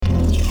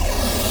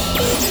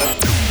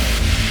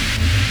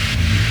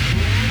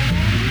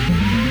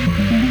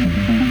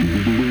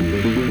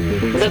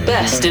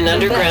best in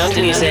underground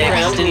music. The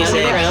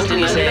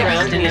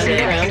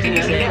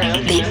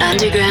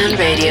Underground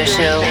Radio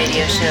Show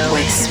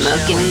with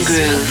Smoking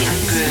Groove.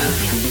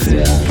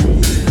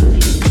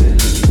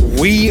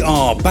 We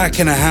are back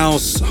in the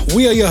house.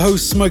 We are your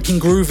hosts, Smoking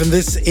Groove, and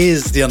this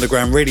is the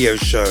Underground Radio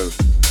Show.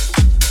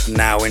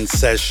 Now in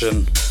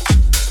session.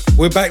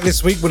 We're back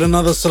this week with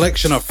another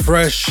selection of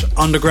fresh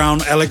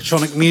underground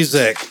electronic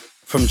music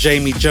from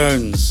Jamie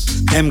Jones,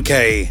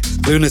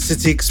 MK, Lunar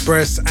City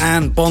Express,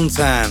 and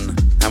Bontan.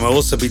 And we'll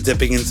also be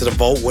dipping into the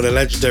vault with a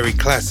legendary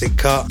classic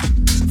cut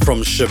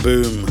from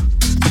Shaboom.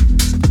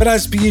 But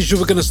as per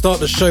usual, we're going to start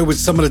the show with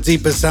some of the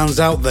deeper sounds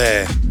out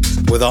there,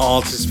 with our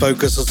artist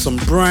focus on some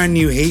brand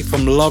new heat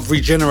from Love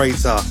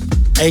Regenerator,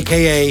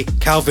 aka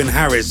Calvin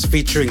Harris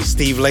featuring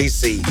Steve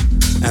Lacy,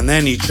 and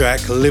their new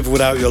track Live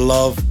Without Your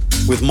Love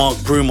with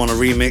Mark Broom on a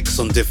remix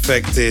on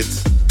Defected.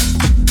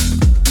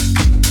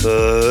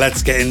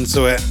 Let's get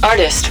into it.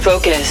 Artist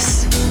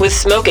Focus with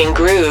Smoking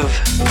Groove.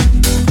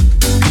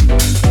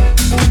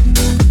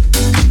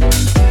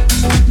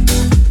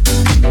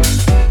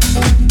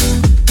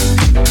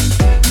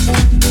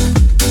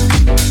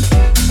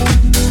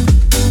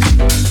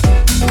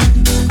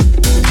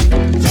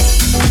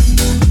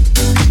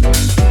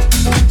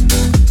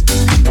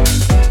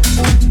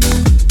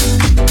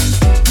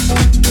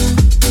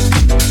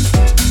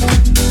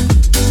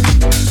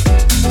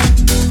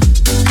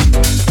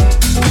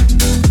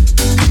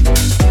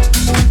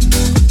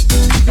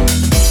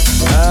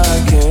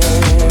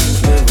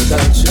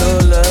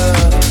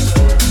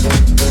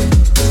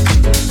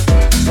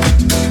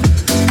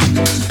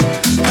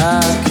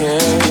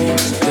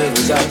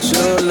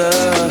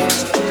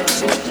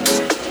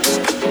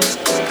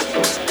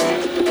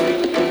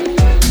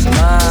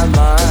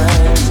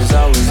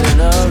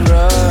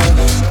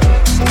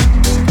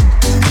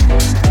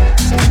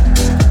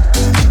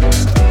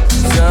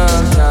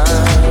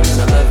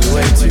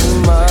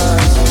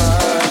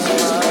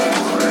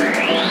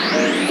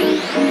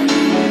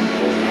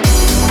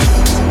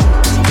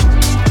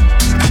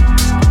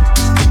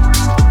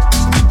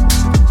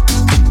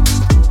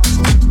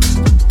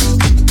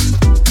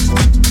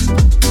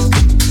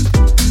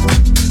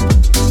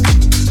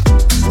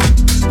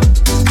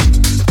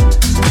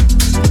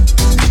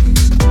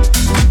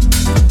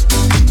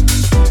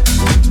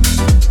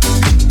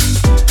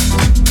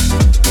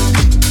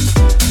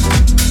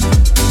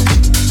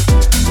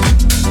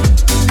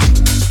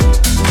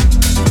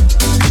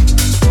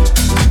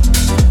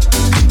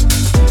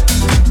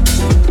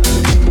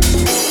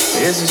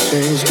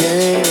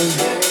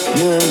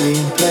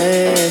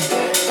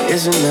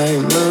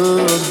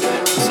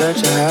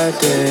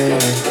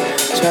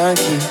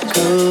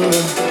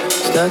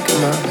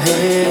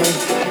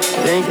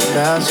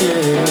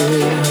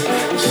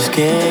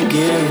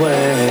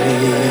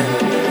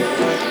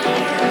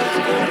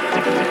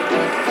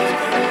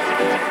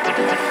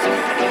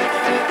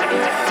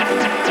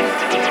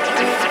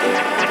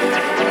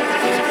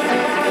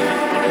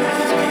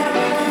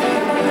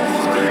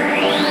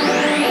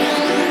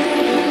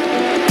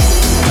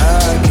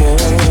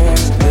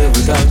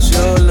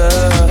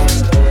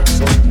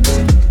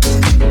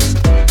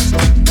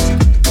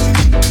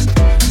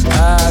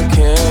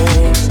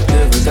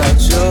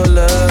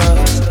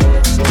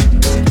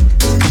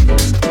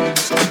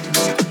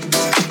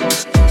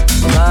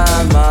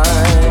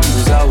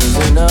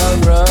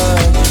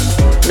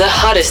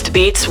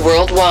 Beats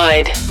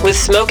worldwide with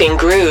Smoking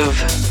Groove.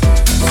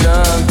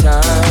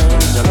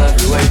 Sometimes I love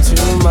you way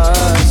too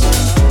much.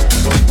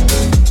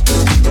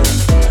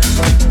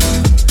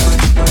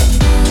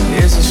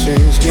 It's a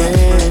strange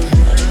game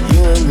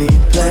you and me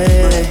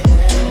play.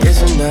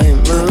 It's a night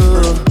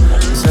move,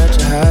 it's such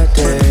a hot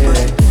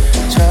day.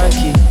 Try to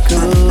keep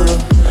cool,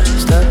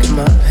 stuck in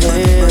my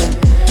head.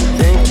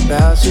 Think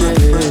about you,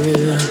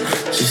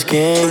 just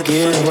can't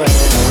get away.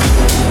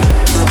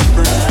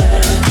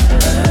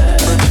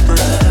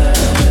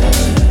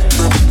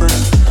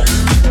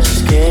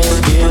 Just can't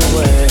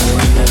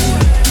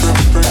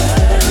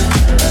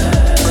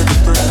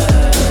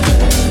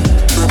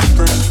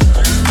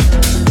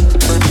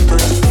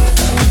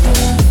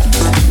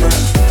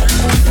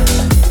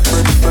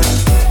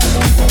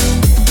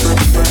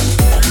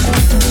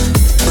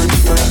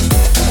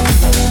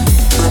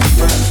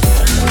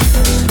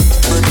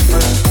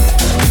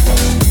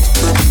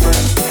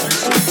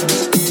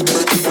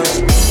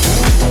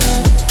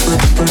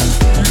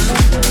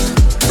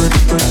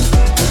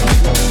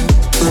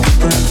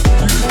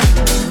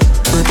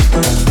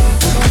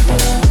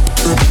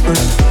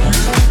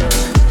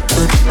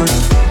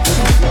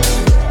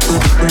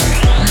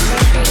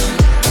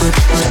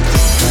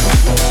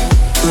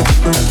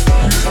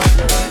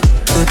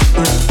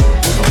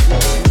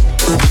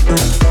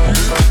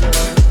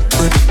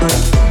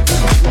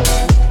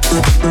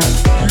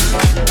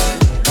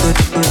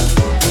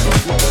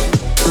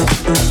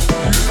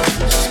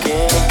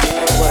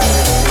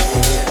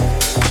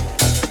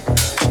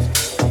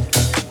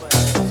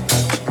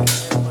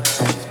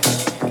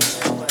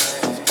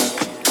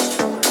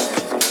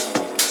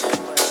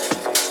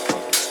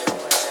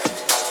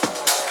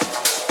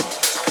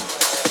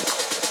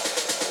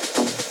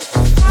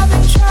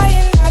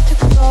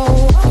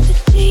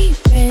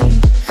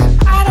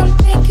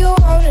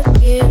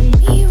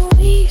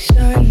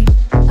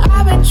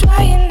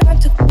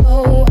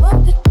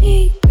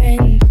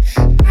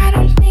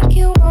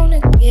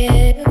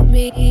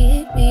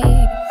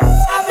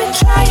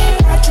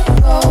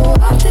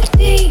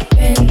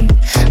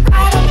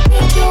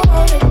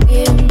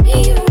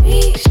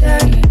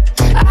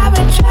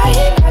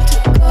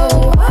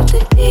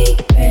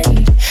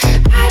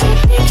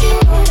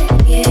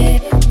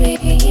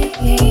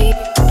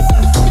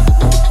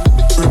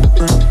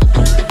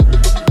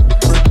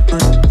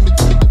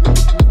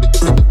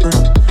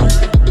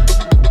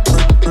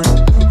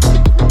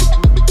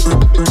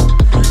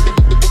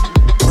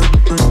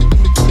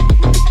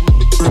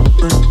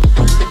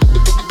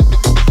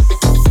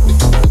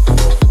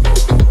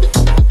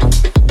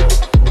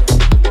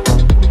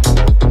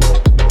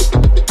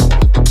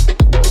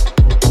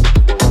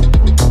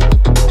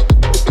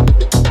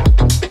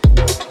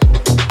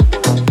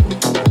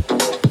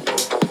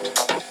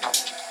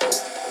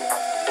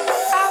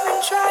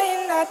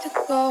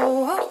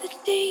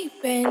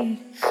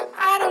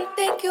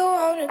think you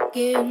wanna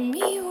give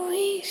me a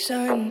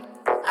reason.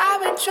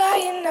 I've been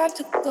trying not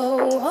to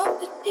go off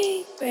the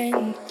deep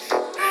end.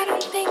 I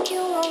don't think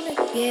you wanna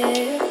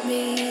give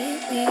me.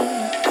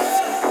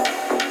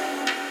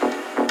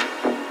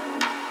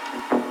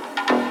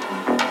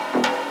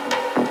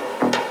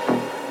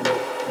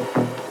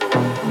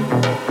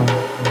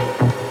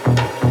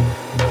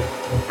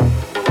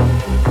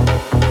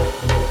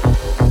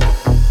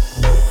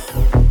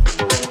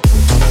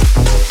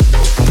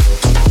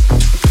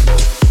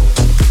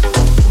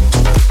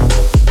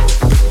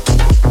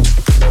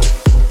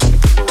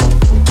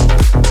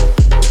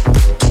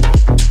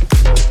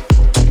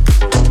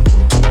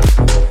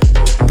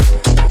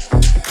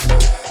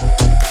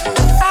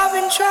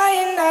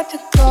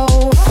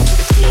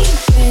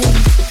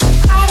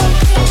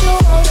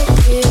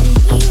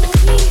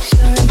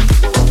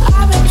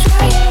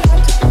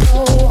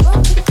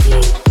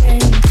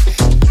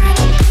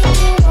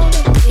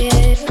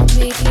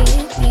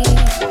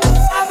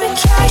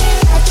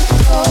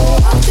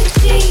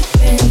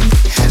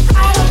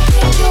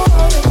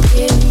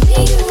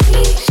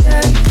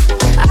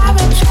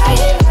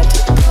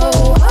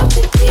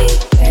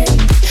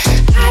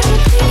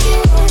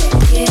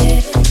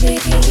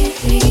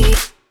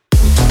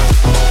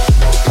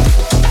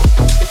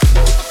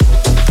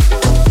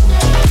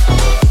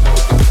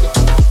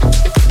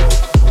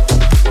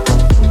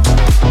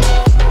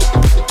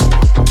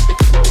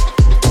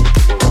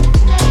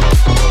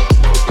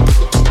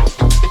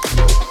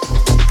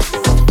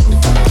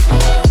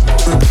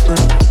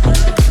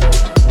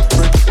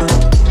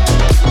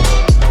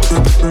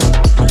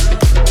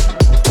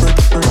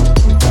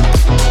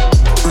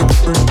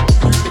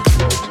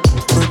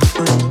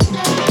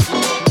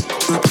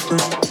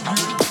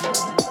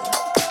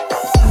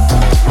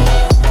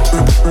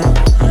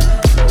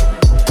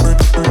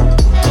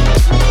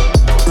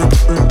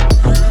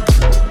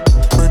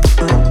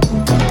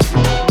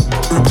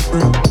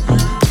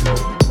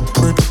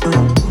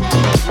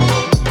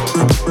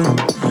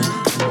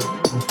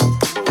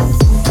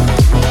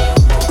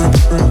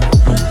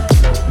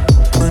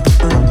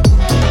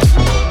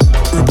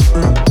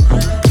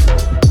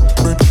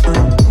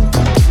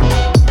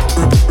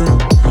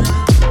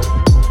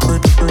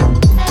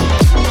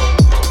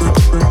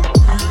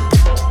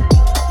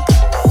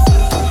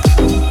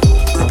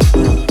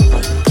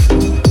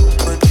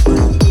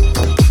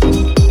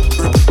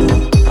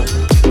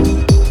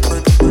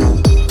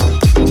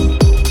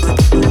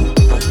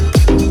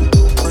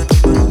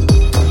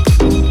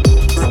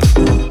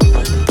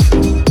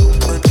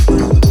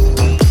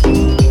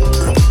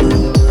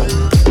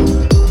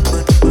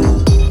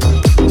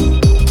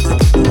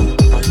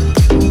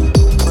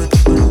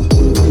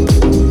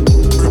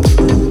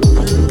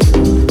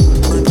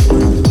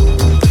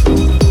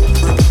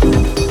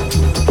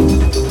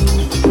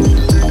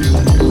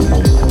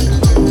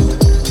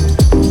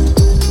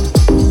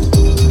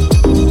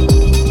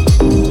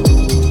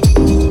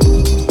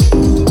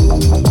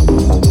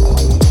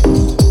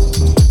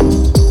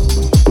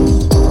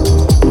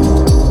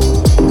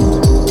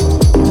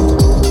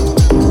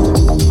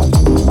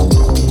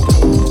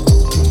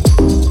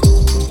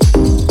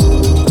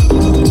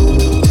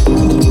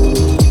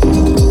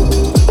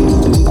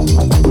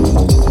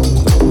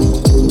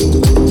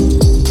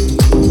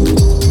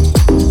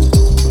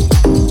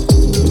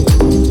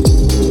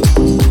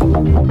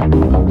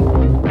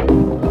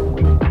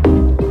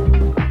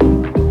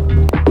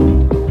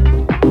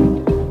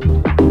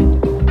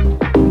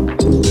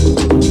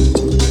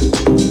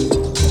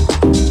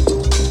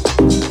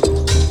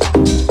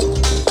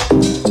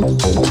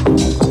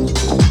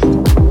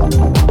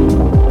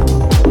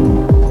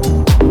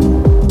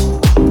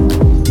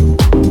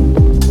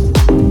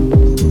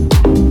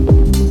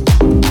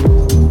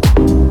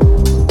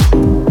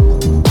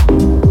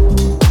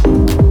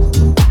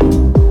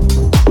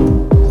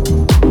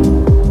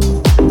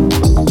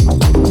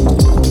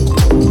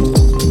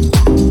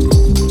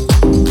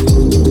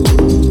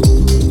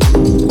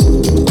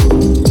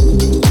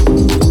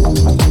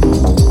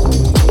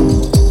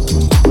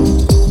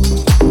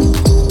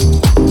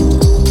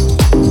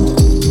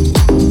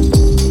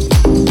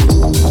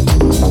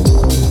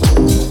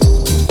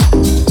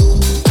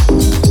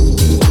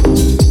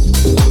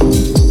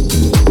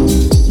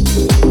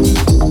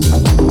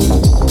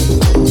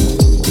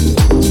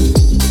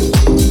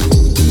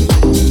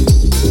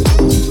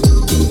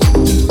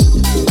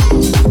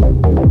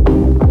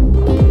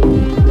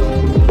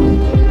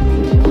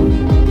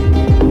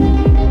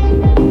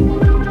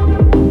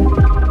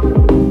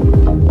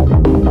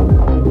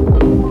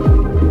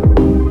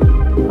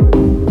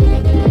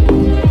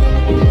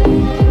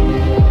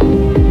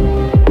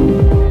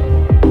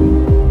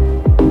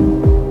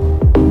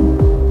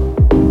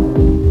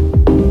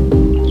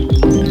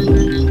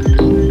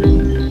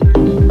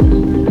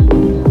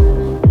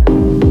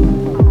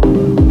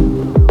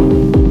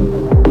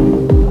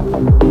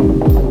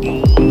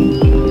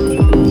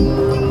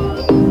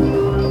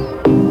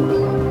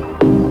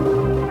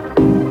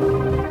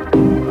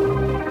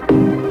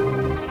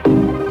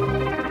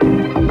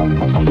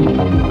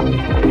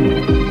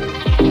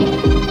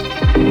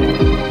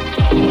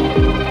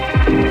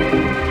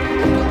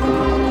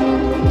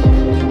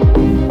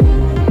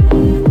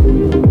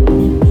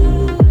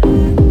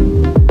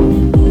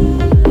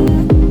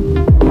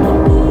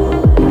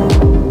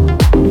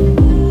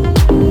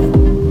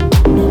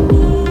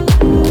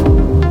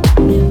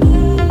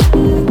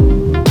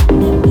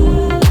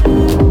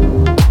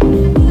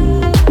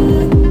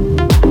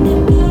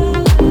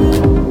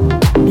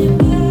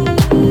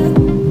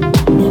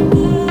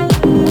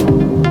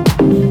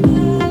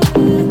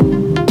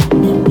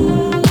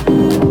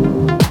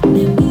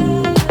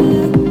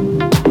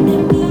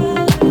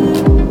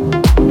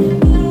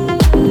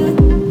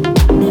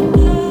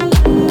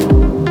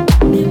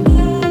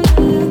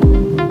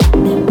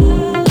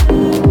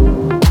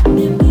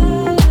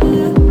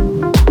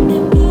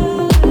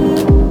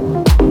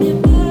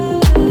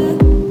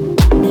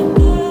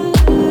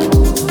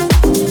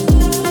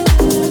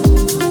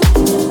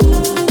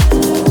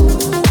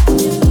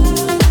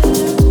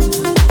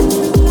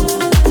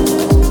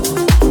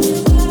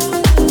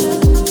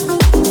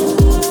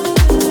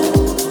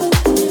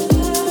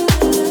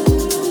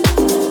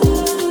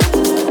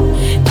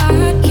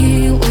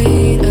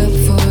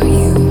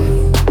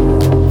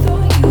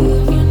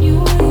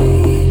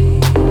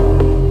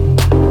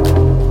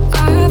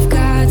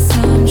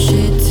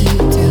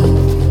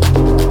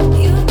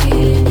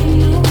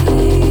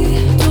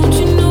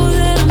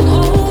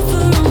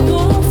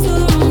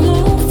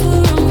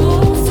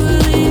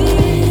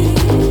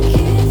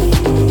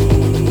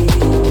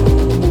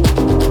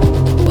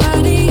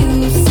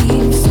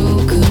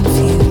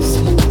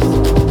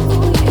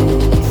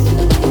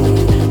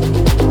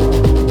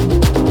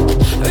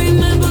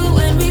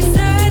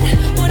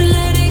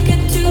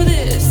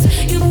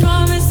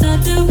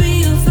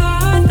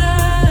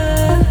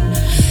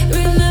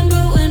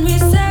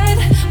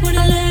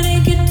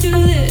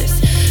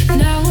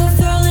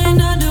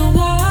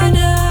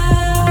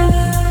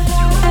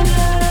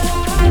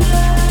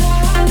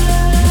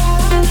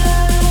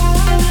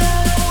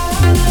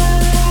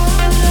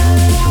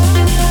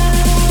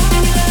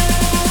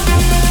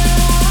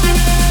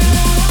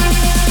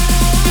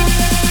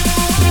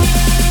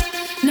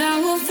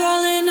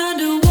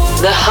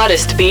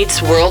 hottest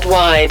beats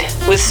worldwide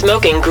with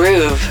Smoking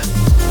Groove.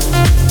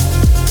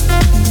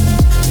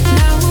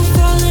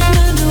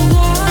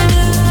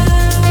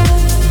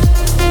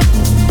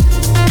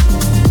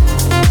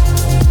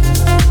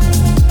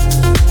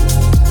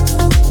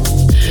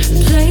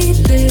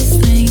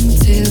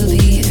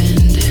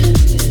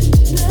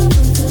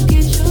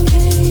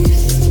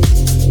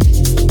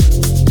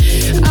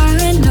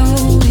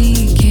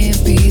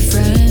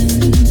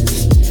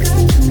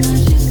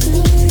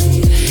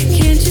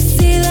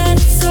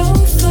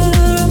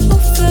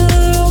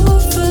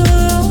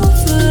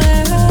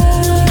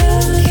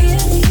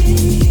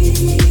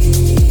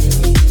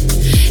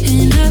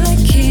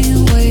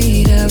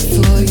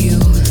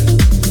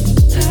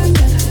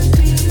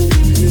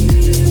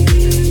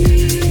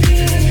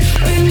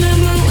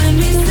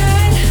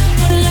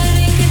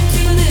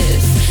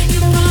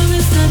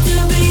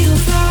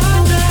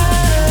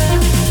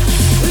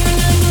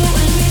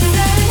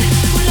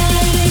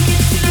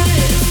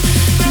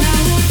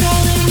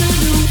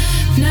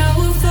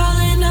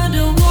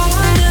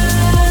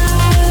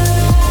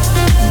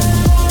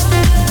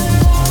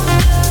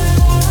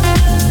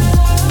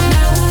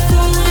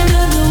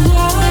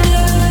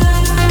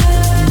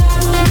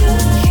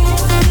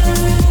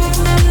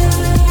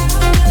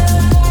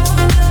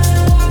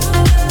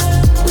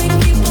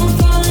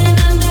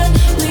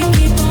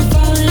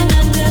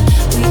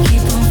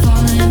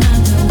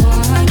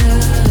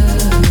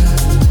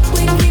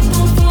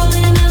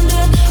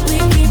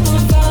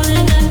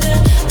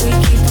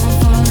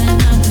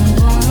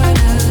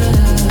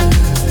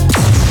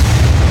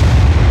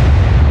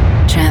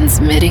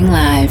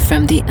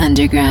 From the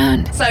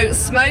underground. So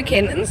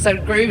smoking and so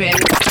grooving.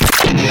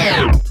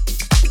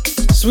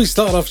 So we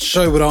started off the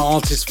show with our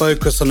artist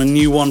focus on a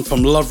new one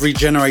from Love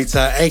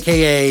Regenerator,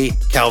 aka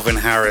Calvin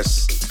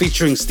Harris,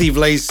 featuring Steve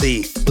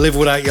Lacy, Live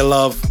Without Your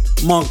Love,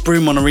 Mark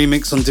Broom on a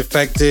remix on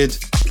Defected.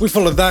 We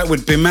followed that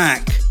with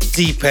Bimac,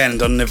 Deep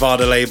End on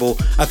Nevada label.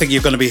 I think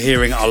you're going to be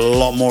hearing a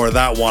lot more of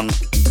that one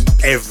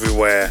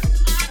everywhere.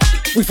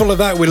 We followed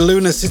that with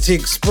Luna City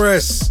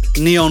Express,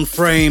 Neon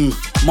Frame,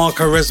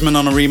 Marco Resman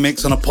on a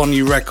remix on Upon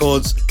You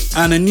Records,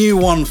 and a new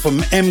one from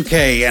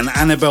MK and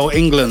Annabelle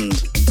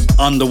England,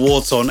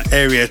 Underwater on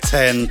Area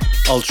 10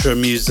 Ultra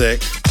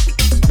Music.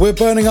 We're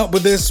burning up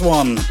with this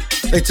one.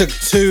 They took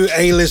two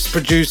A-list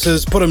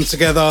producers, put them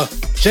together,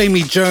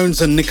 Jamie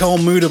Jones and Nicole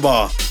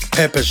Mudabar,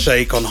 Pepper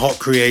Shake on Hot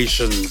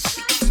Creations.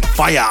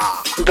 Fire!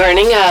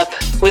 Burning up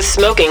with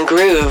Smoking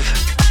Groove.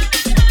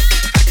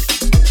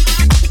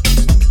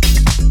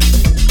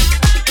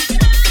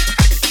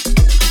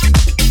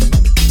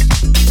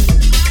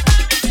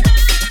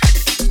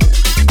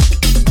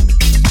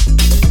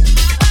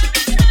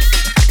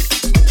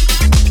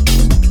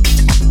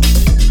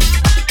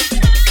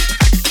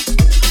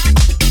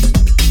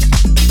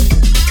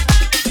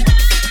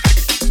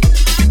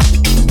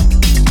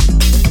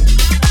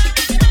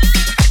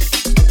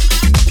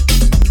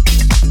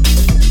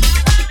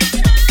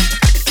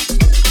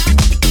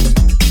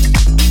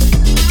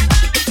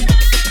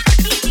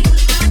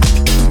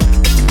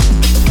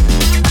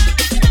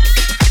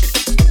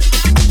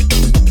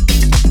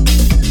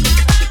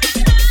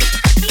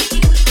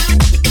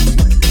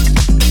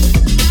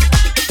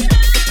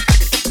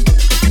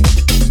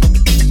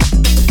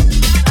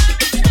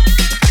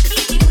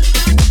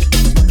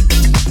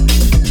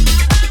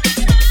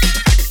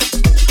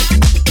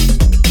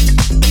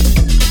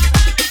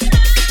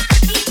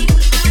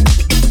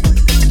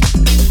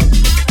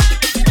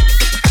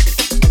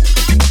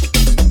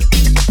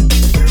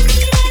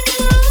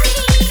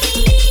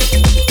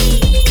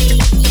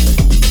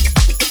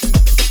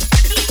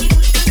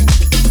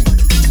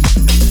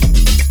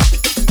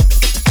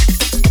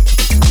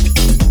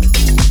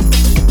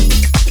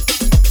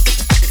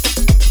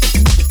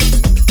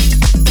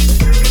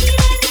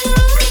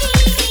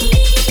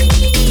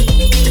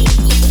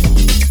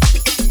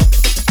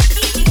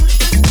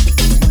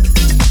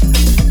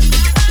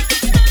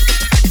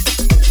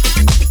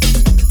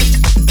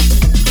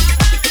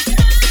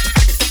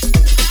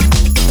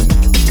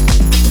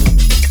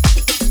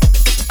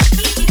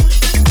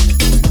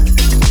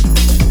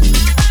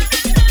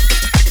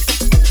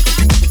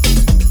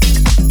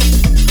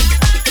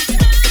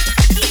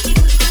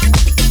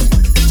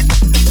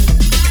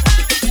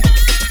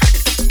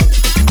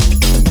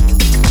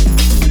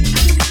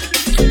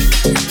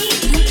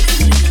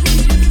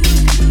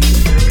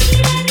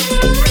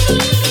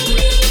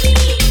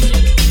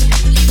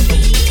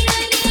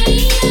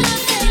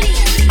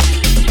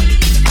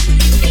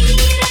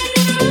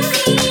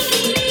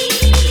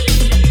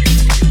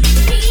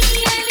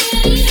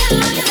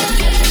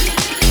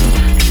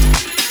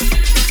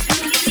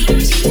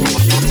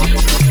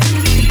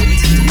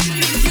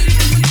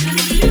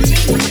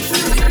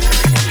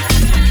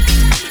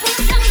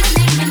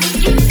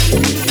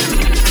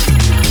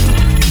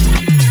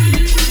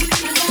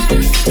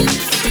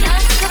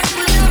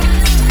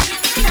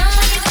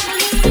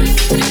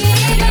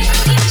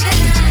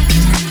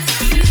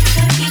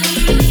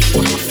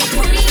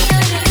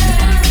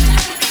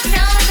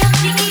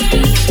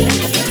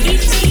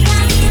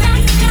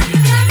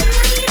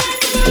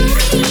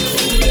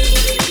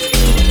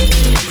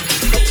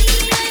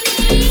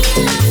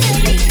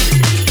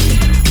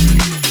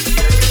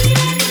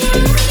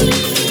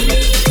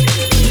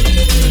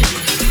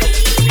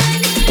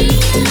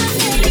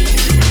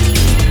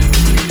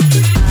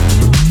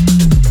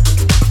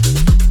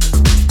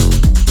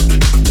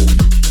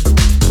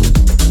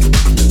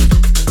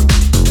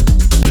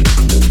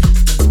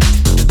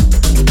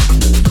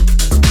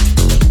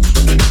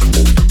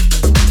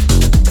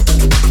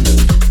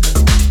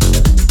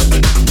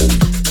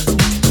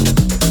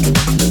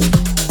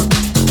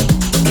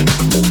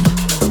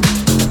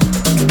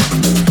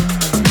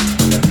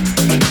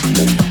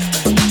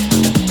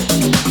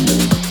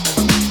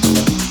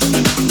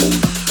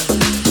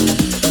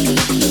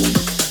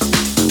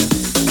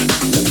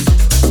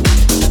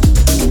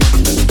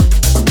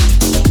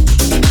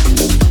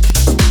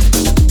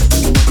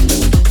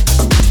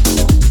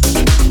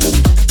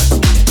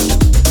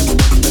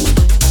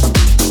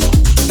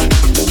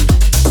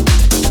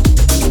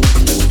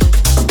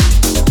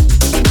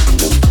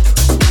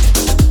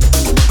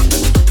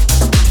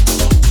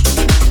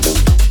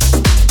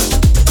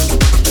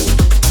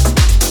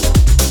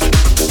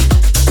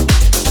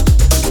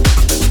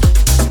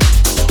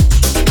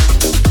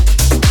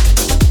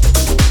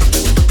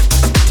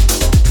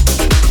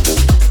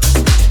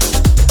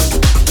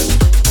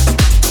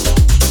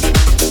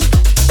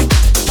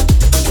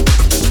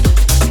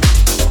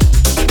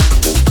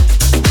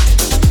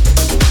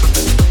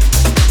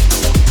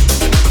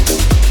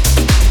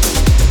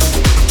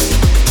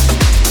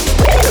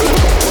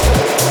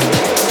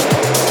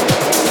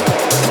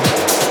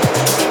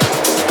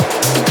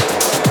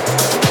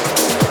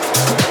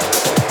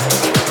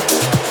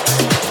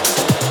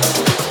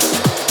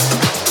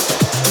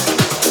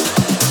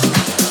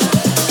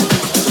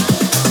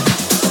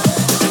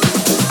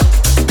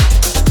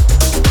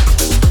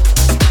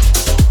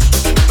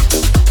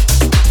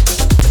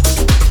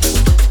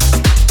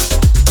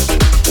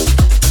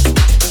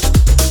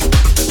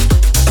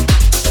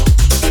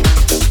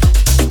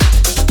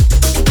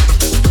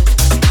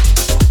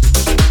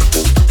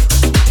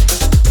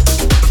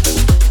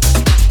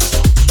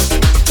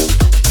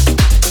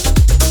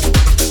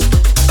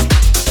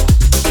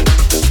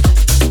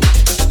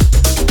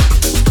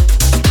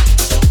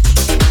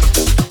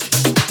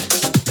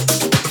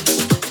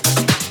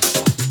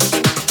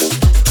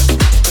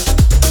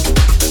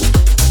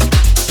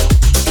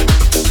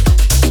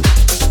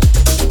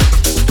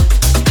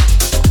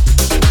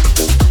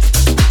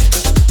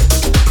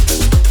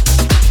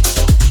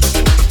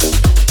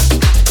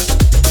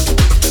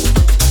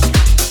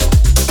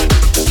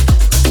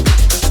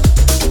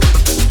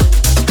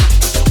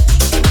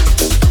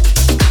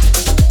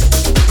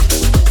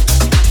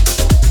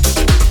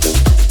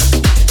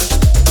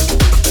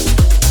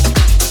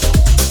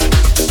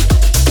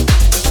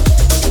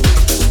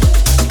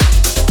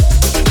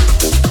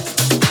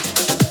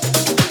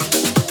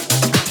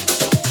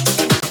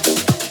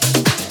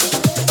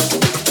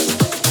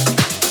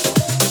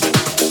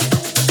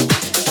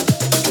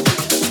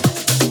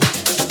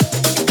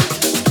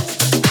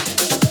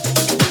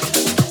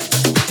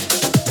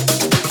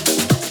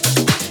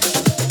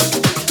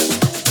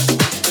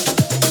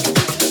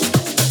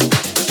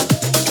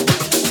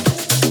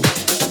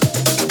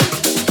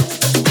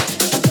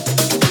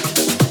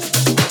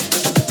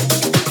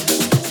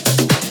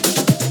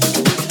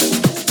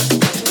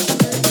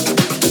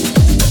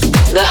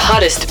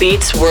 hottest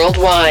beats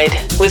worldwide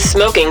with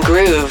Smoking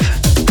Groove.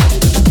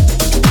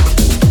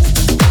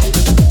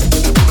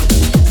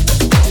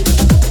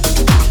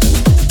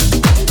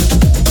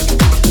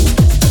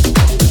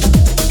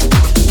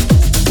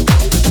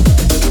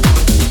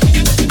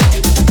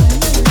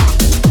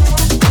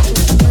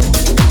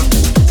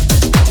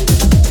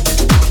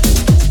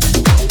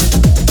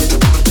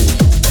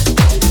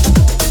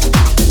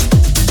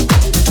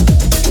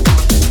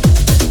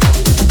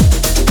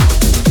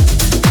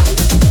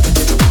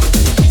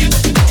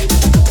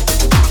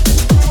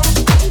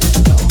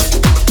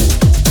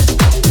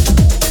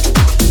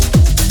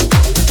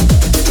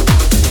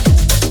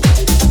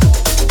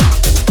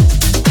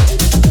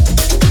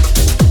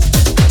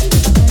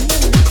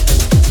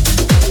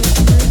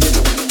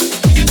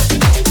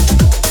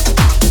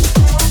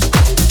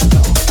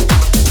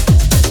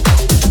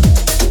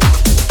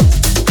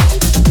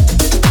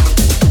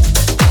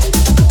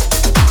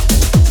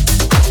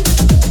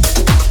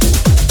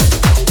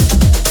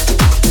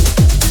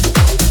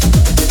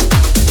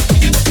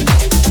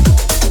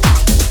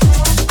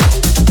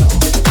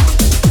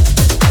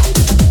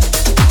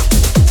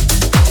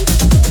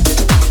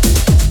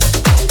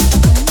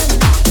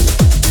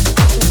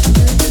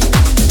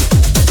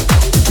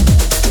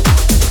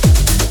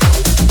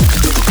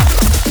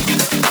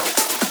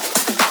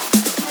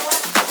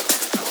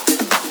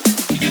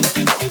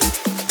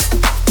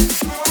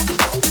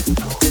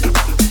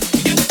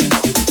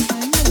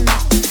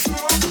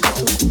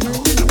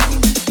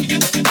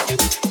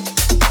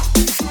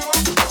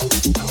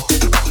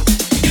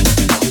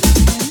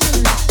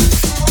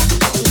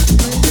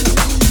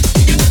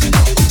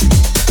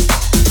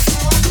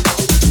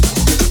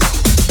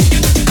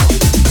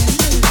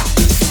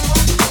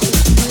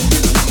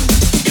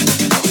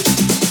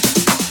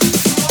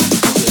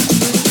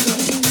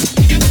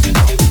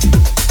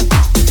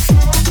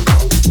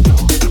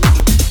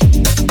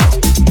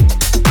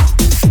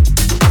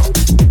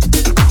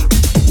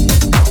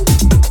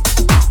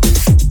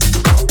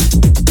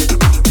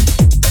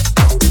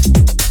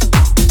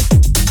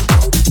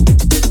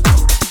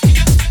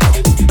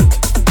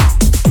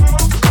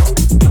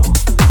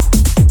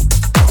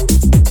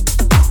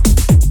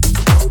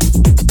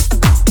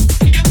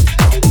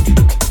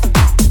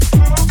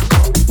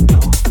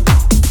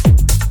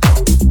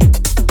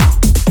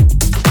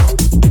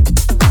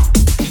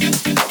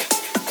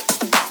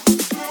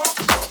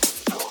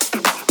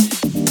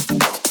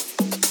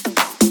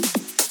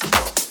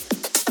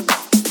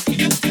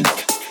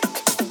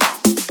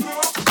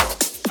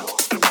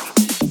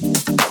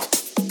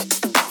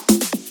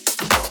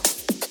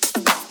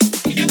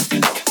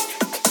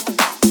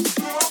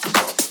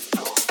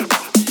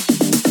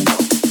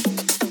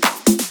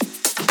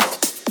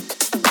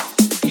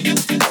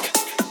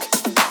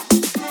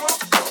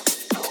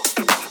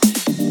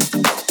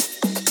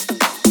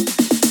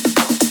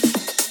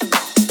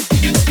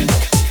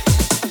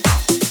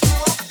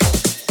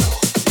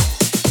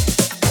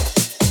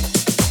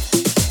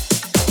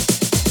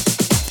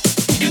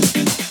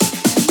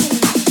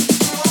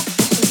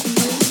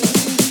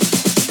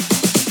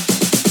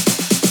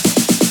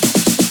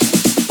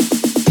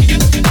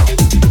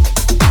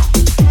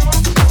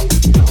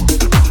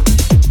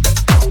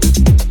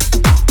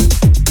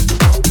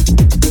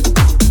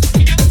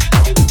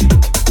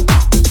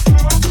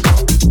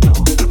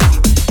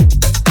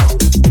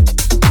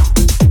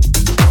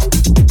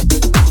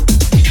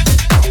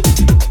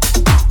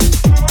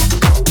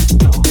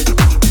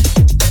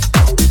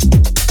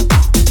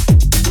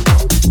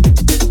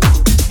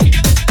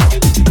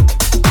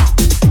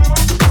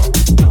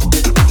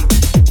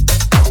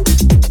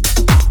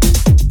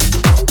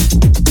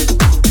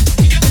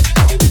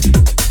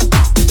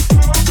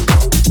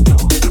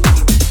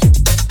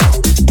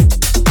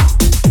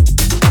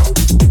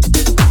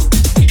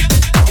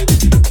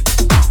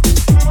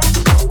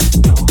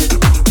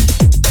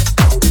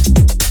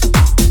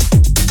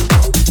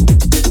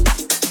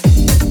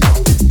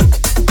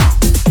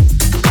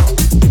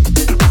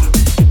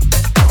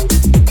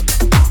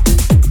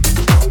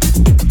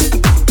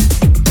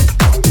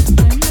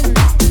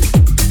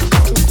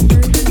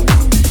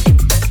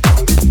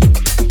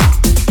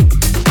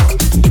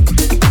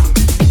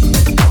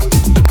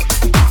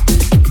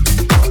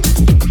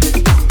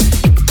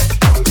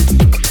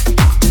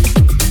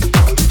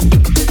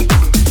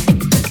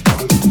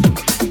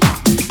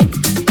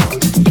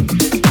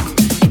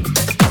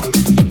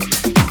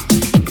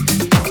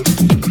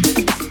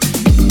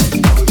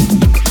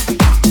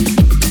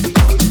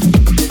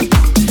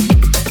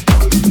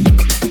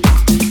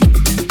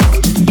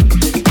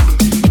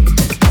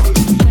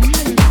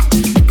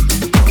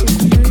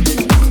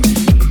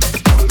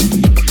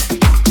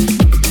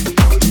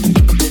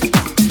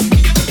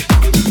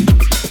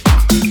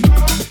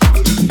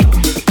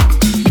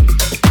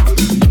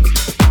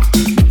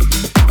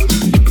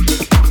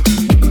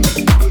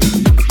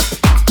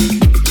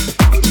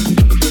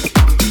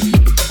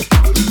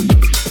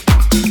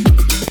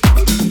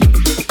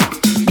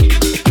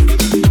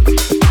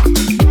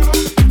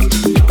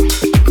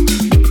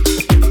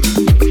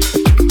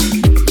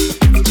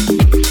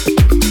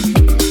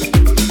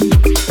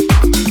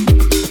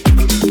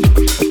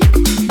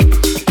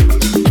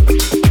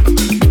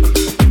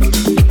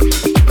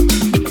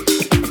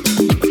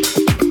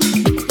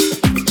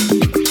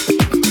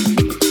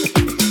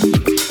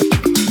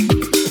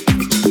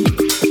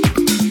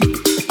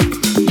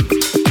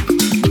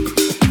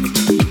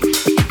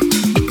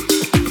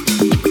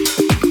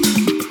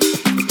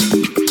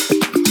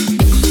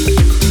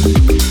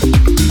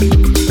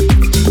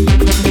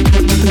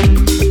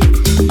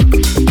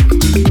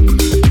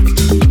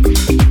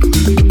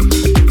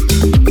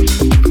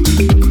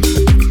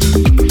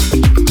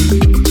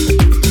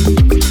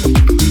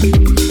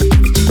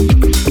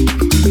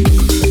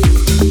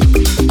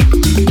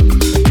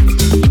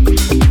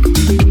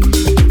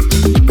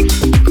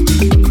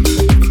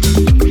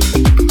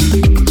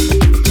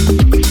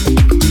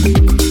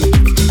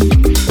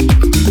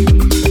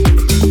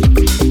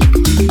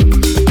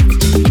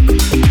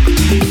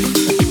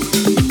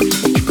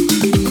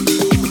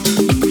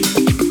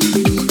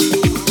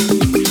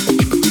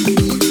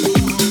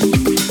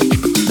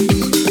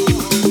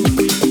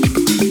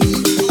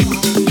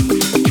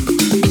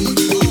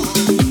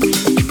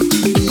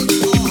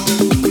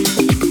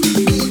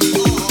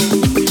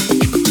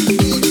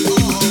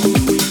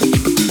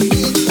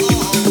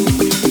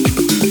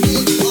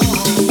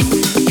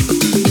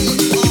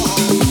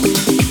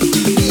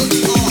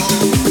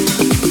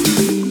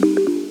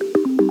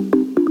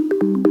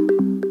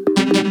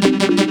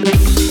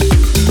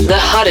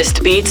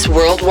 hottest beats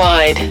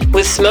worldwide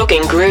with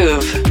Smoking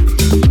Groove.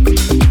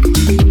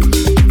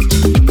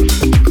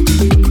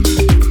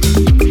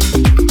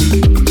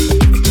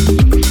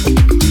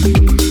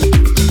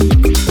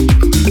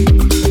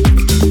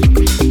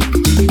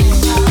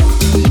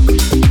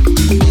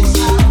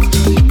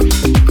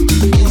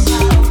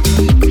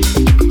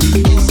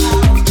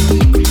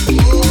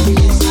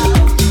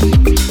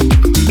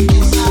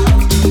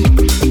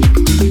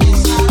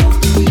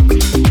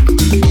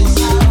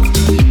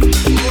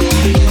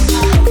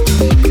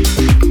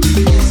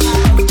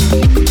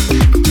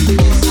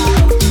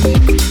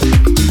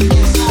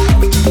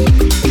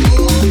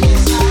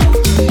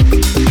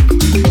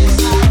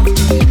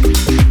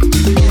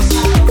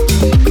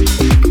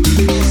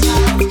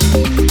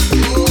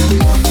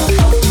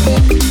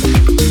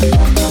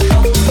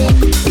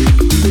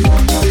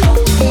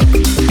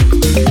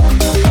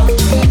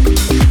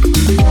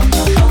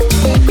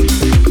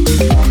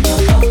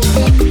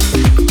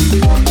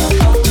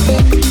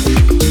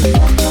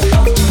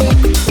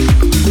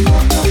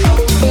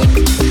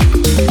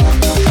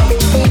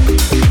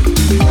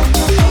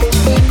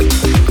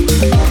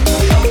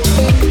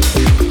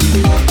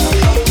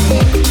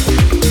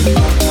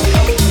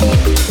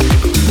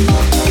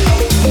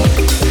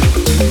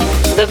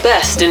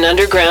 In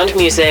underground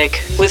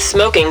music with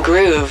Smoking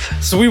Groove.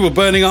 So we were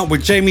burning up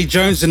with Jamie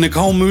Jones and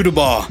Nicole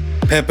Mudabar,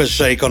 Pepper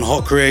Shake on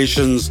Hot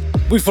Creations.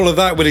 We followed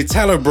that with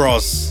Italo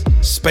Bros,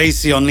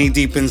 Spacey on Knee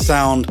Deep in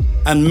Sound,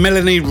 and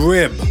Melanie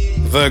Rib,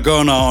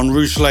 Vergona on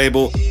Roosh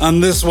label,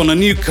 and this one a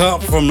new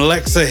cut from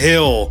Lexa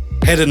Hill,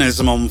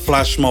 Hedonism on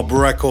Flash Mob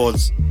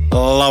Records.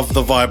 Love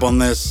the vibe on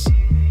this.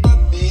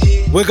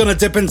 We're gonna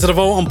dip into the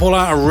vault and pull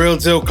out a real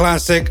deal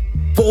classic.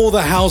 For all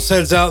the house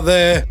heads out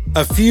there,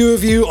 a few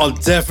of you are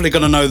definitely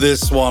gonna know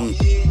this one.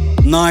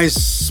 Nice,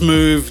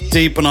 smooth,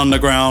 deep and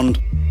underground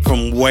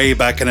from way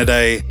back in the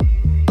day.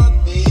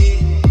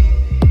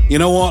 You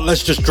know what?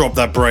 Let's just drop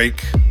that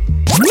break.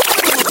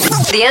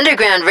 The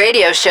Underground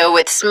Radio Show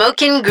with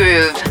Smoking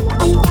Groove.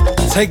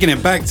 Taking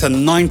it back to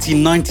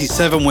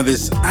 1997 with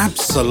this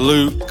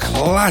absolute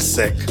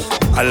classic.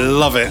 I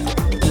love it.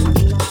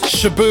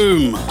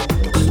 Shaboom,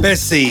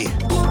 Bessie,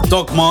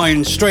 Doc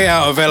Martin, straight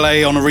out of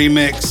LA on a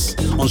remix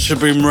on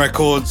Shaboom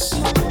Records.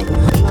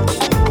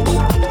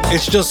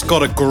 It's just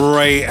got a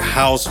great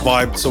house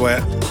vibe to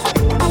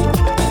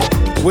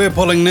it. We're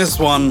pulling this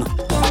one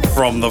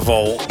from the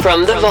vault.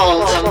 From the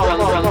vault.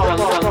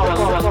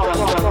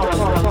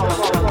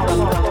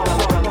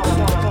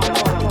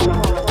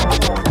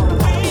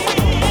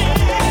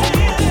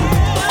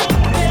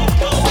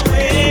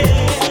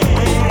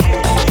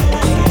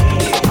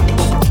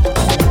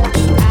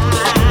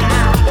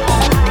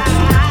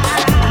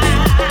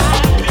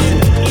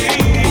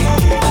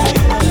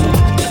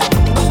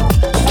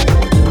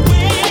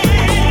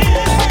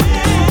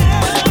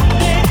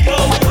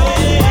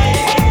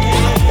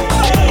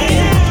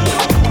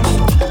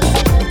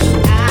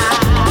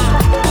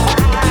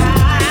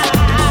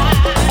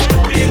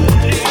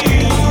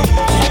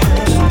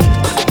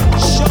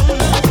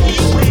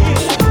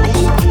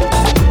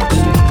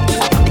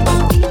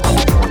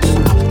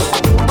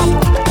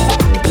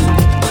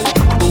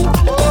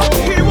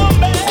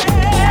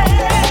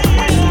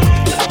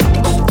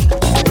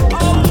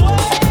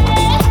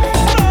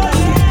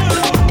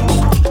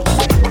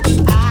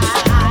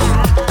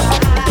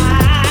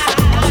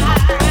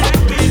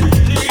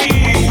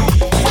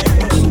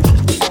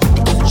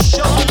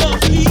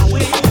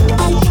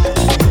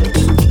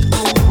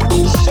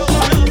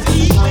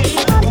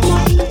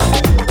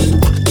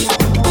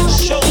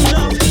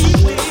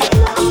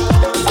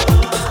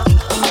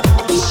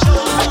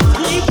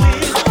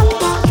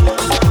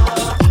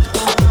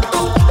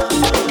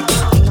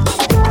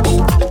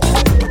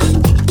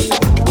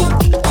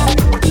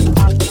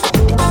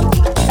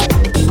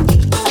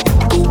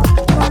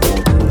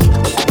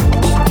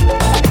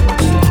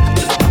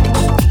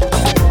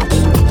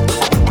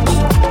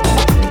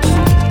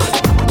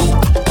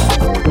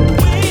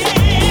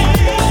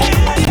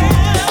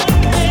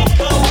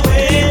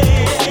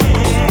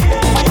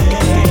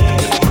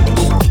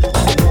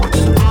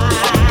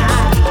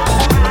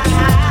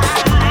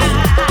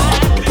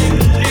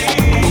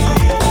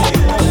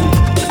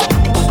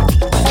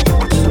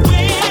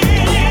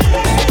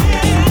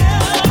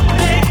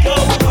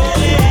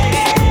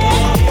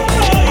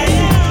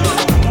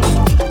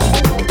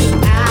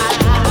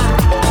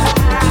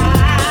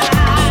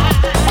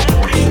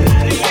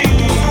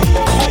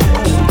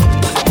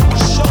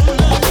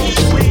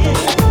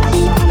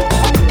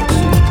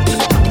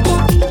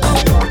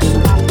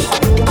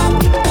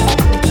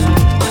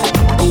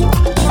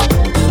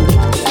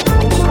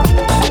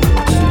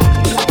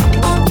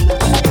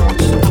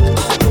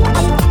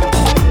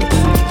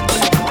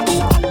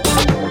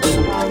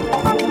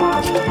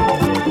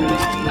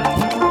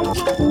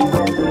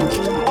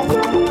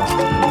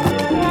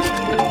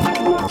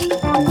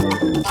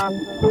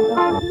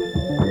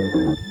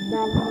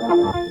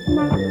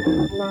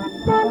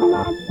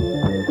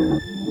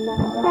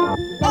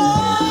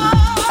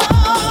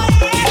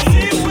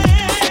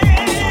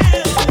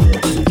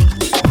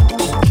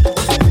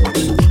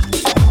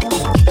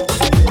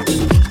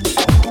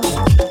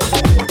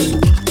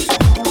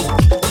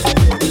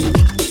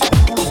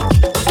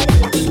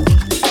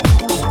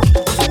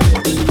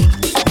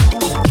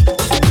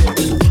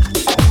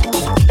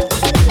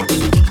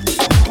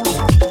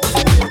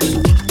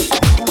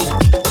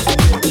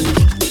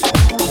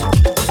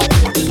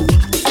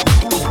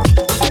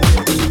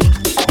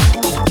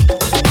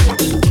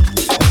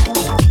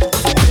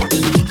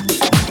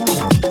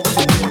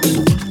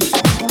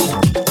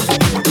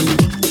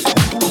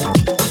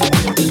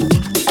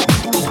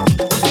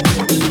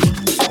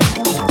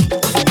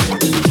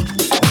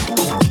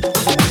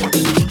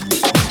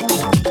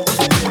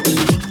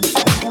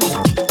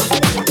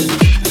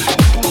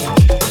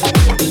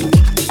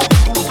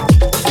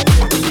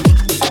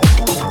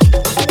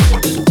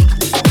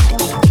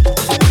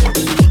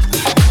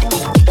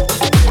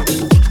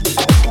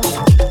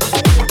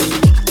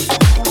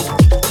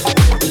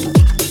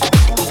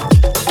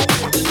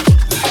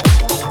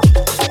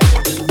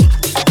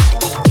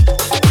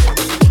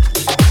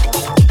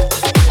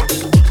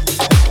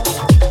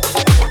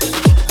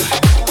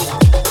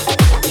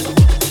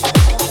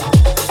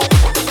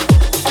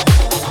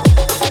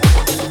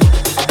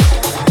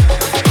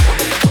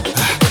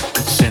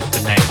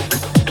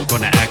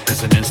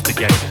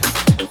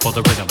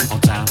 For the rhythm,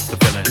 on time, the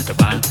feeling,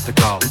 divine, the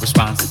call,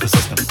 response to the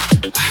system.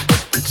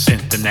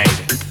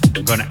 Syntonated,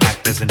 I'm gonna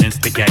act as an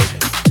instigator.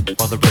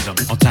 For the rhythm,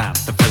 on time,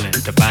 the feeling,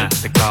 divine,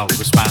 the call,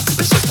 response to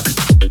the system.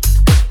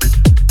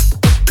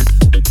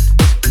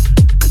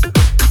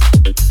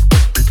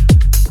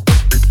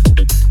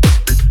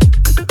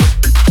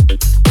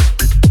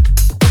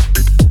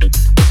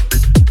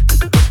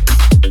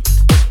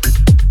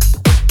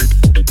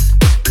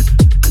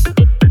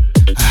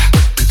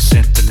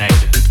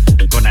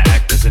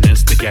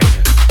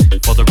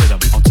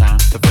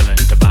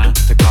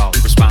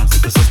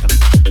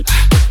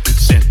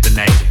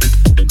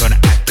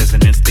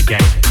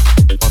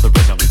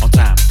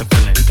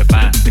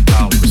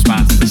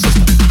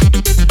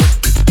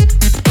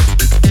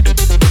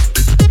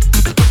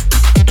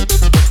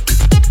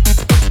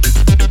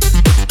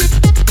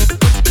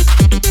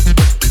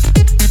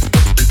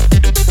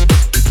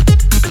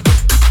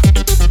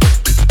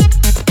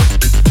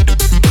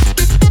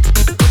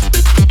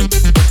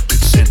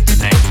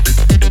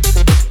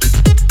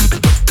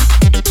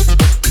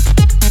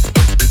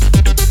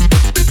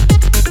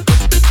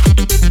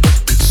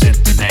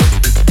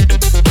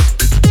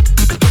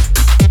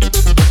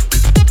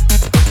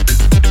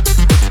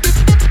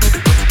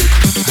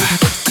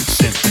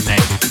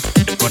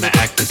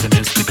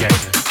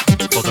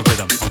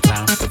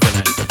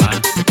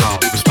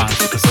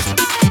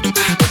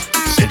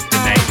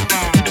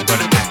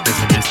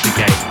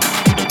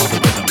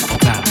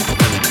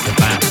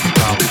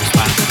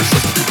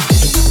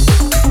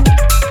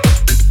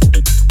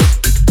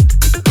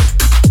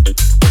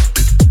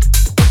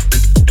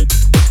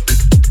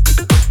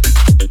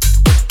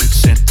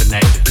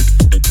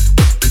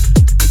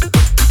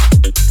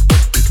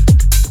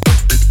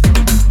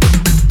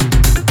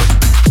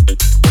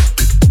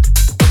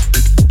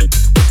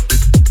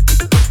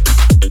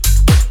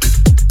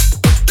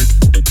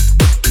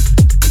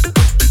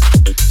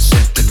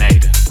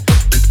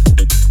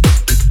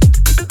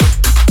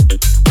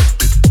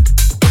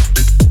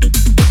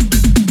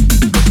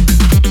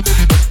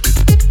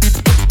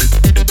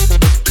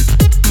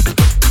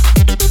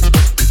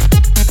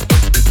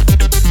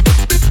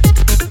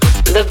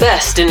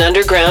 In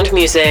underground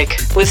music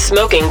with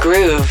Smoking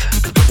Groove.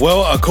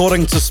 Well,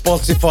 according to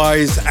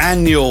Spotify's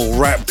annual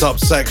wrapped up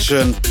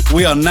section,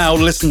 we are now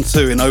listened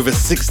to in over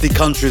 60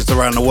 countries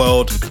around the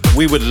world.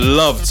 We would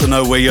love to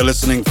know where you're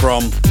listening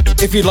from.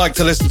 If you'd like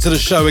to listen to the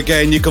show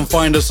again, you can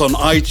find us on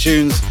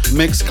iTunes,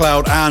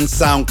 Mixcloud and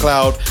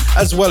SoundCloud,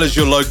 as well as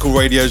your local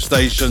radio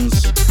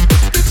stations.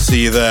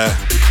 See you there.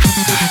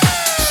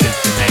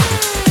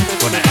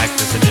 Gonna act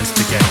as an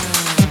instigator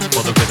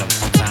for the rhythm,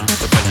 on time,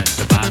 the feeling,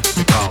 divine,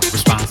 the call,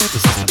 response to the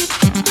system.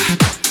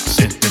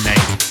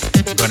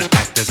 Syntonated, gonna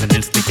act as an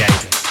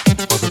instigator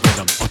for the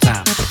rhythm, on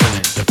time, the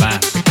feeling,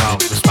 divine, the call,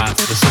 response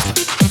to the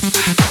system.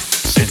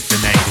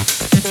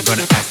 Syntonated,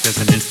 gonna act as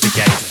an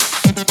instigator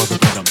for the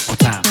rhythm, on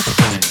time, the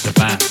feeling,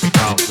 divine, the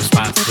call,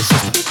 response to the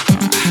system.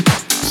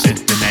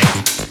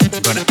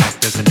 Syntonated, gonna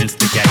act as an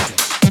instigator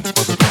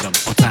for the rhythm,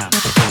 on time,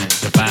 the feeling,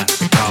 divine,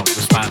 the call,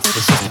 response to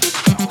the system.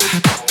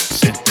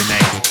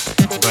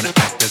 Gonna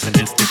act as an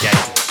instigator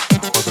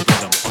for the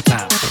rhythm, on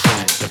time, the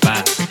feeling,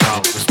 divine, the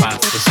call,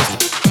 response to the system.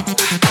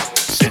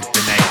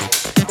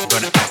 Syntonated,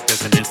 gonna act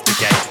as an instigator.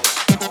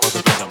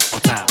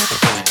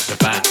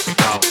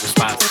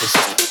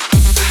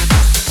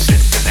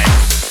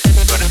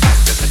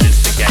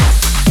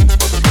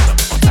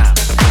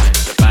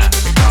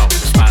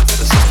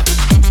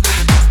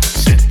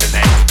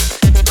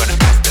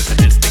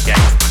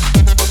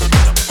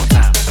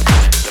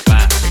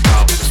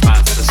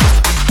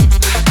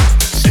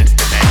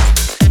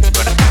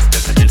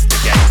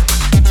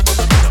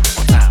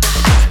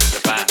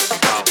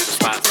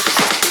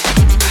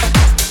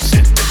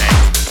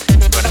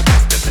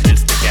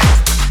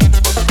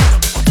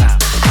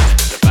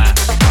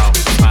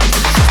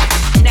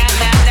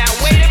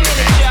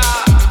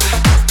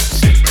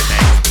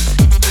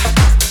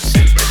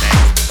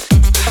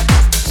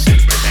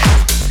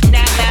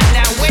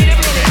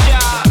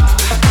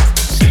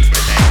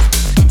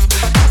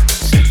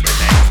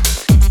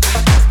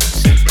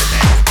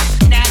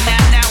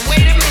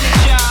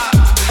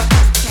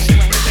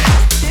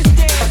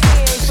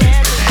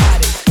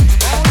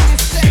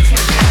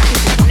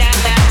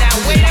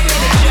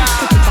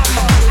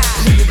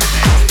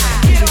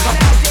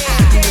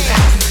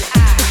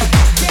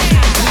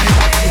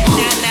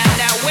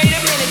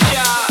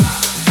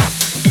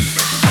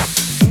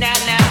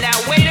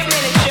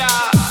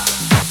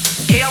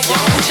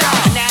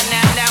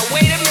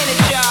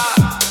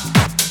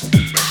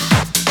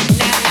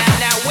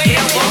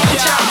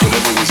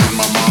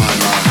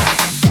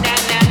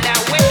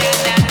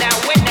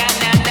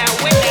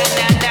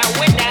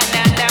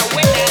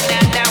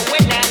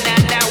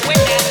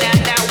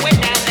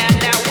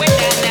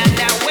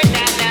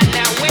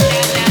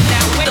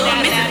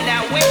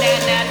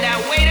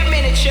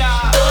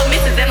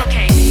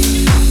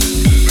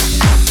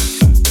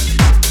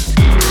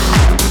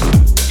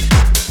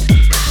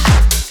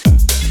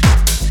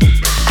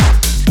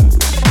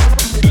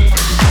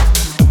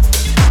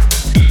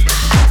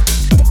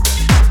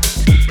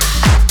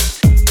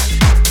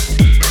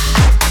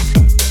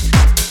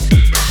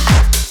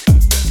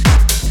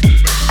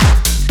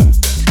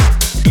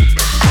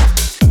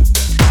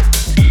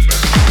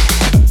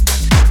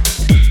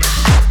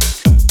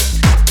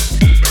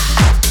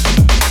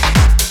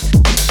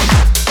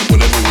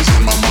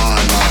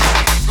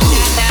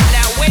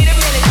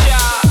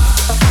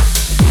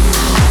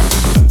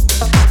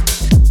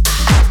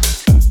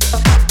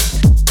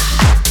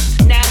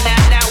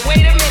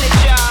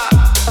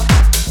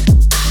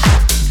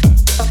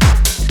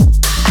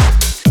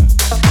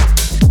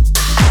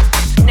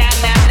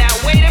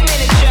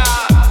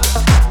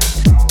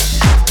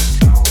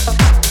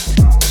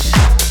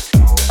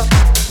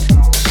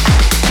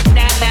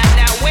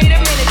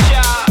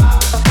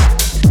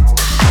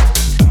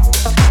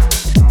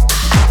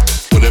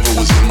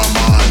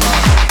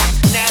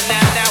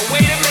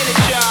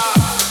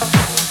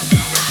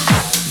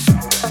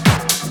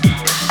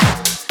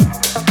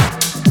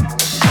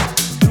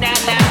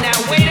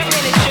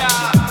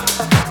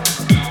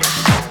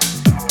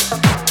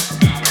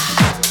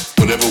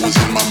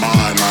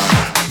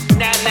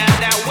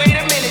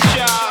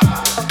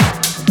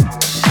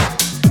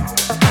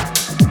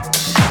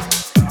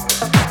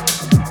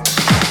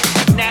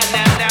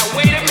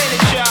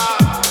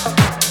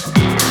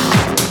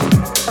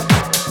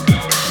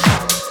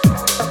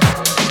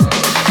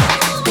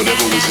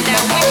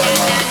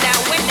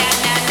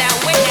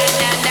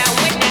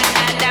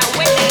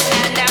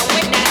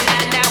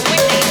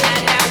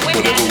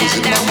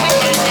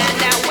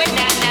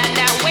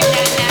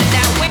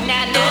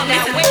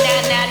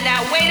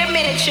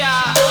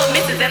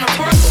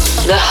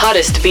 The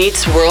hottest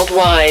beats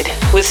worldwide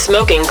with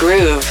Smoking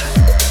Groove.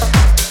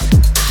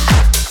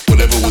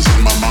 Whatever was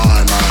in my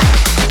mind,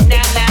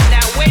 Now,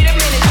 wait a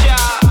minute,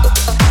 y'all.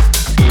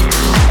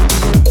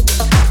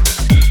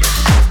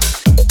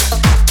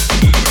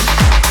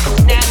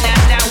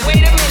 Now,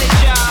 wait a minute,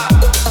 y'all.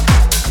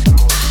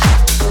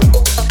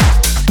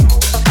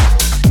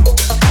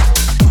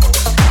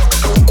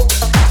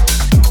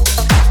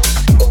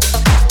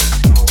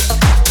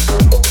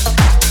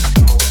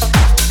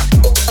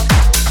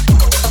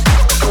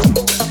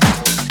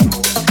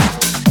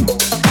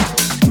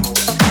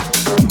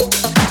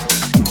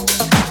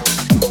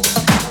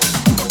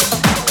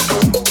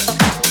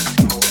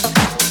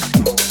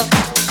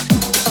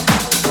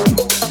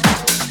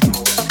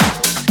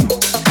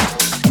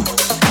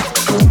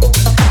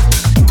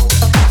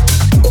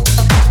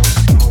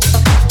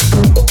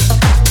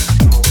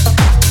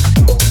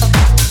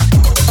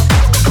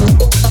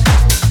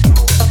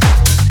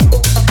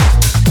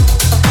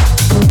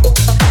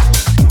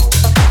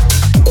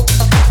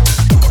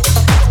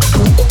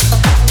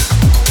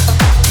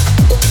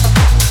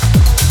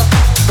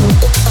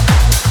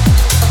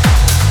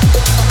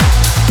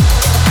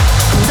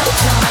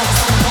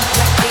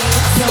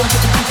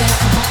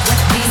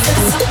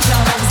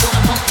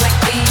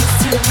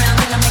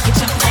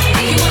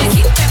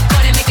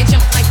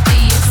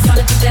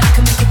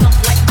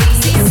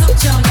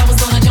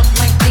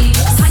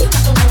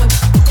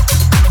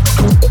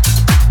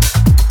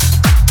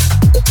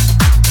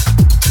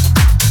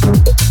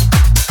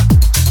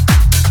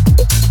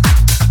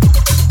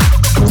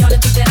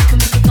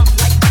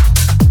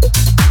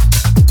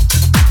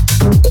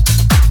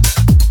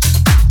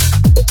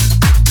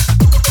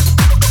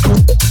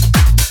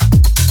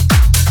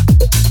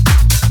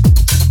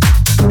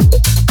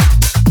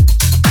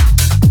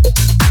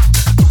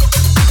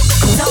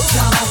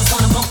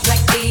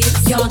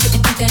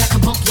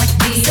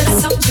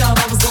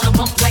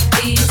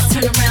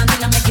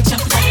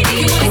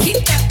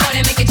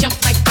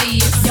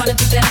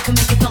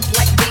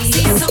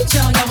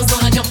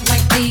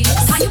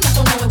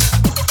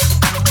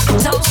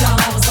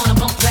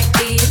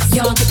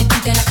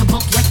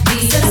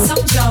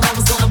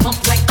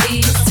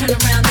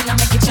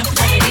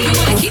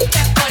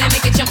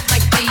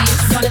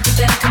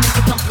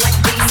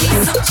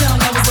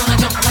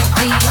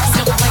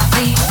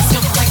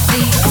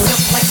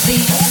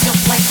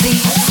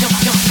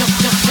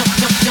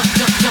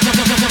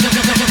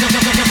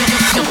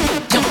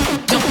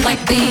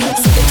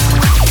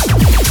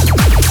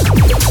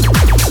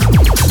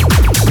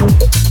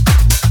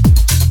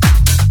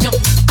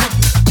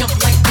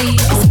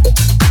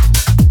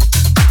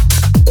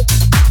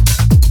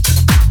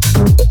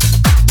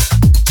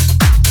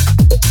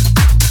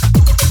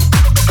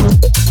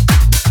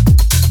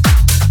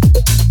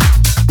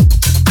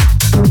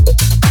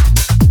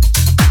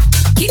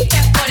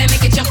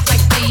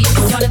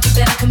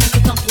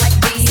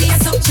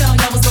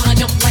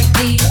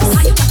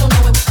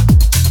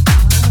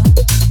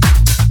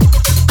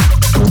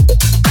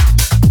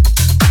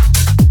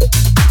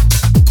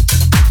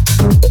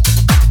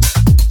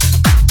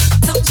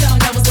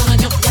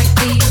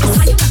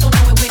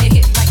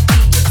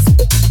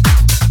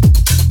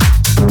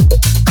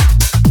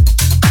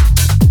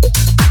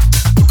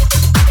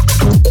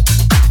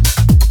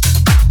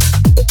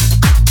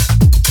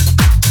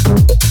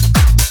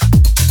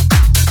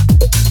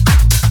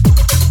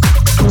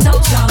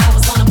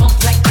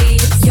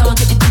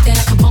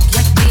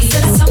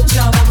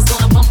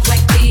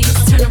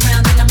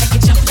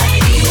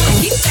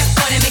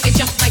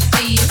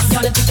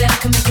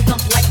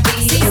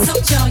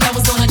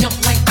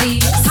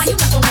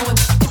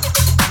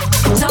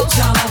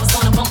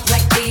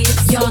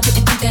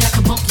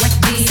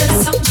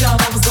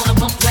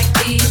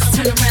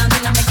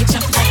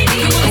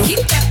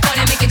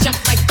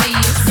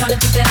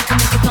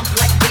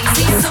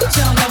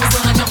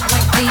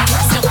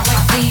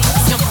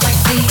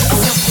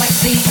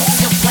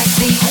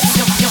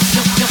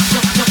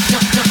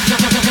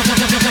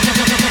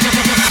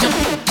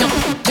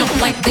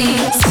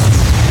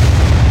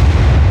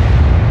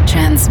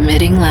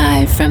 Transmitting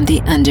live from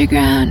the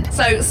underground.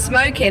 So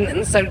smoking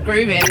and so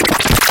grooving.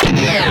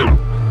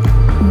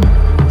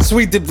 So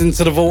we dipped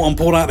into the vault and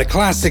pulled out the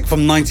classic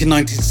from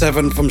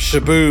 1997 from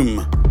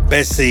Shaboom,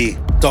 Bessie,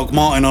 Doc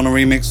Martin on a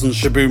remix on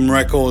Shaboom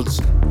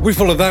Records. We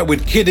followed that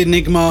with Kid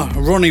Enigma,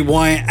 Ronnie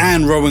White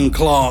and Rowan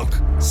Clark,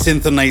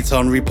 Synthanator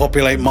on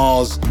Repopulate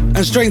Mars,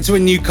 and straight into a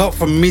new cut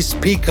from Miss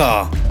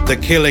Pika, The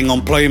Killing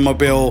on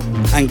Playmobil,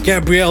 and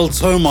Gabrielle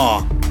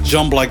Tomar,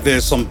 Jump Like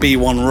This on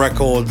B1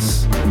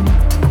 Records.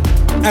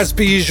 As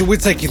per usual, we're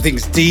taking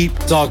things deep,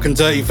 dark and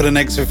dirty for the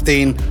next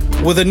 15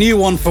 with a new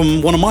one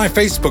from one of my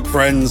Facebook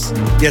friends,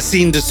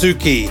 Yassine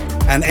Dasuki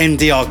and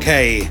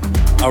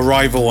NDRK,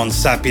 Arrival on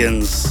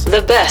Sapiens.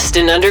 The best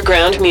in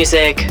underground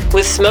music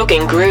with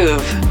Smoking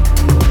Groove.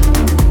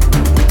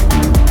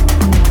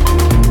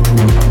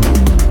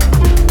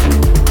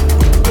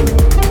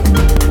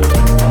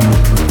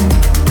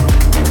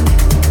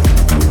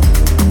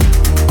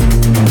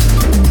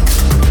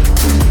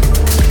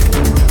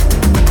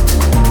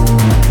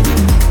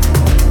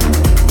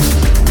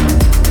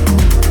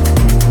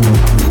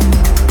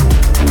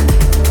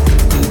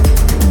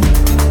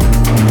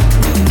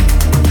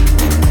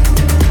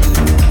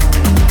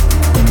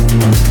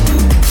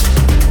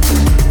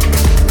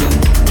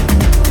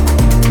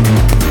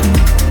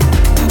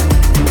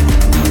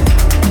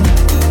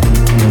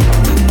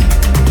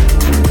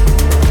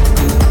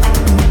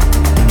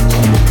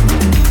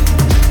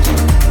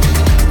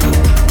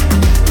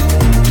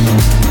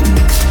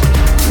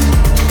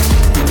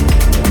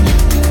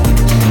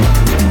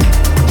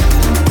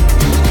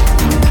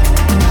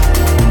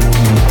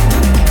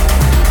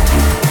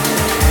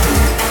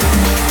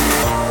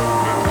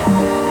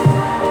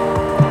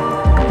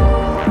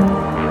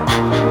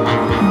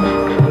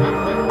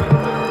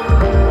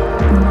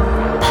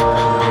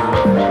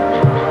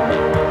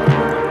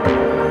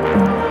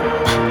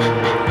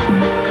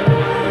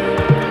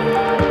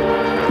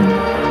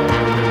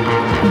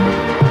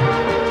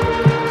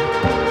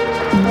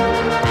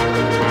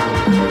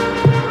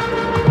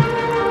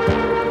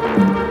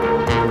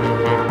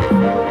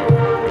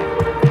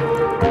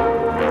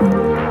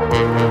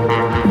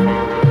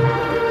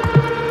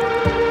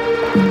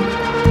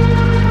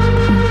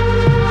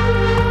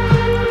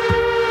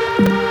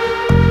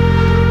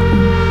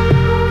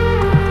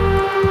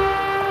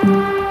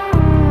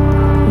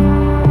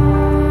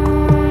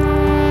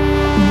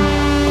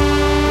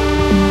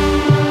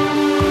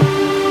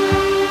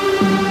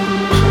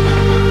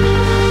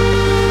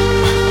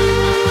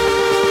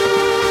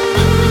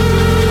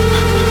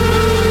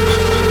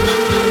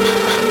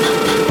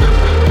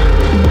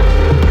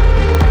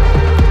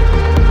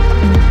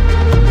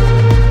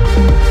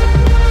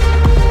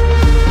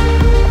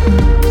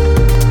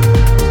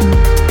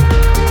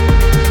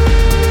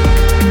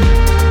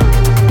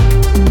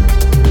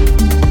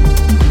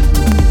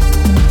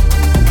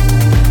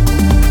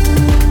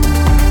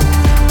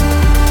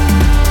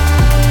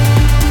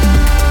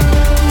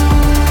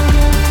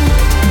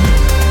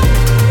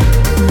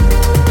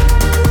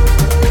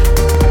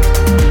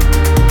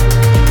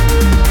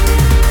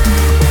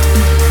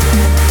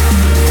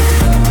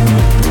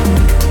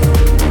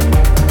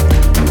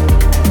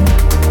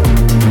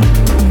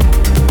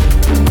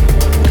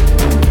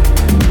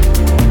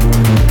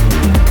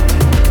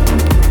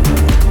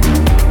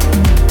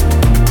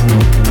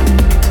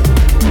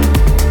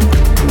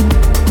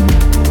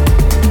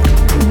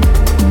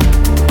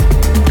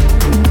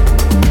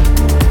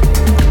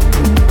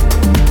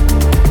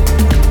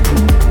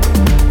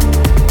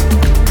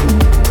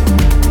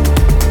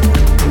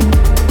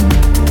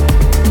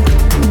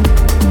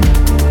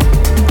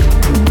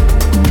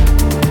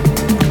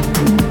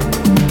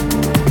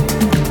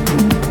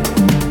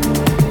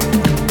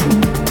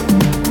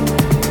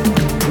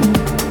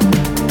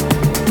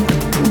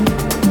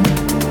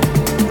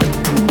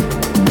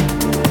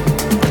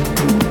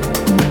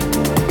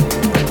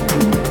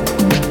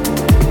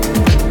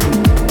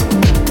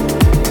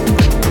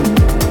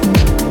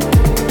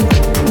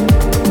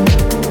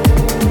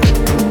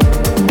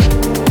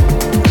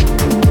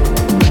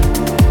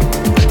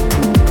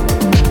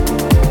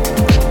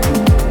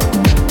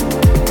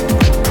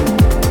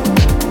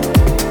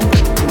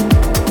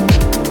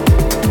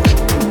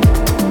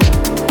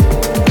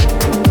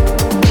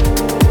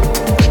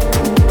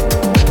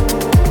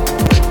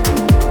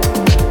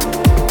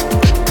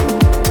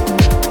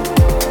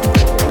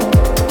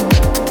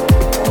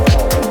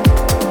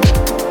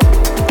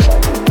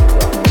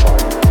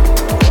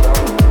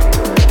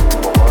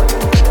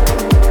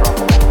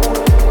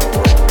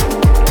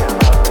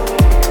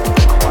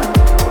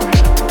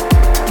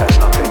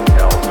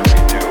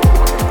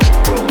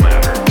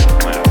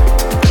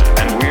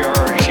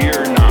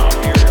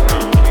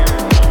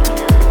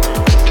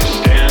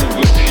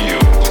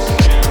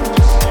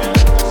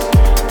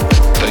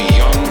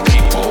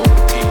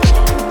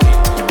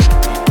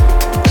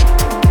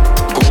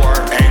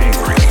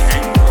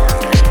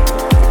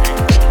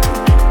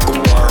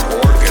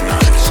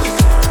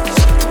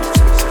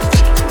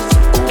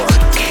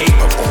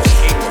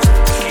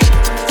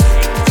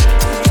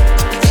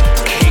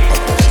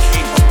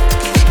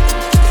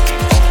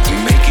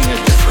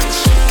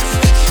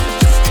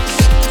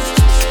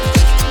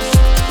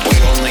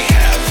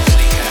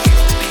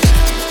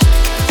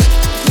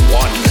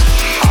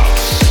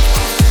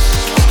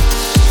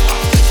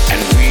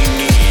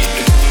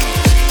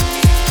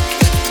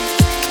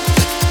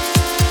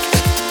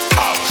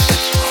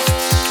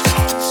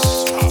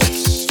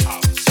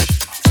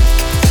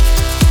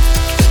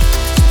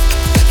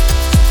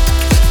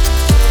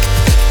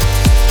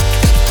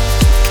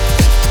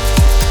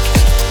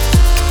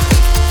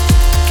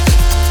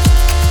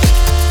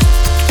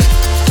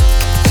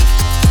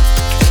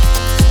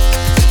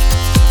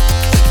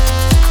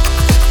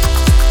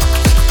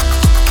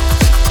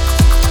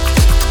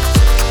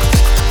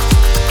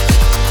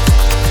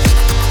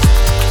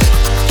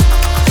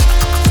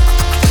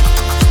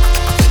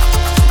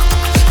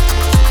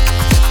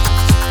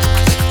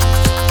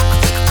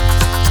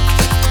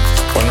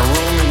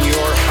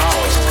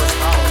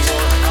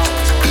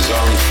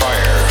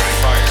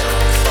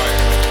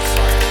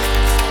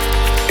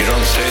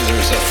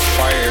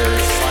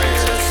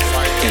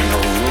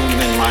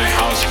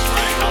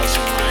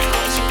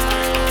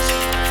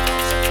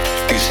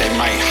 You say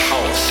my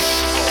house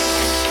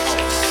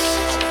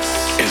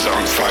is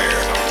on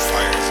fire.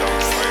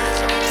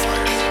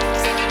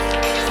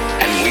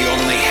 And we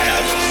only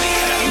have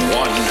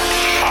one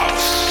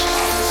house.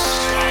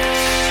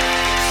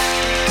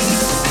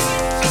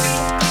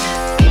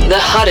 The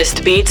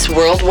hottest beats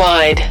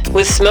worldwide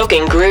with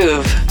Smoking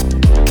Groove.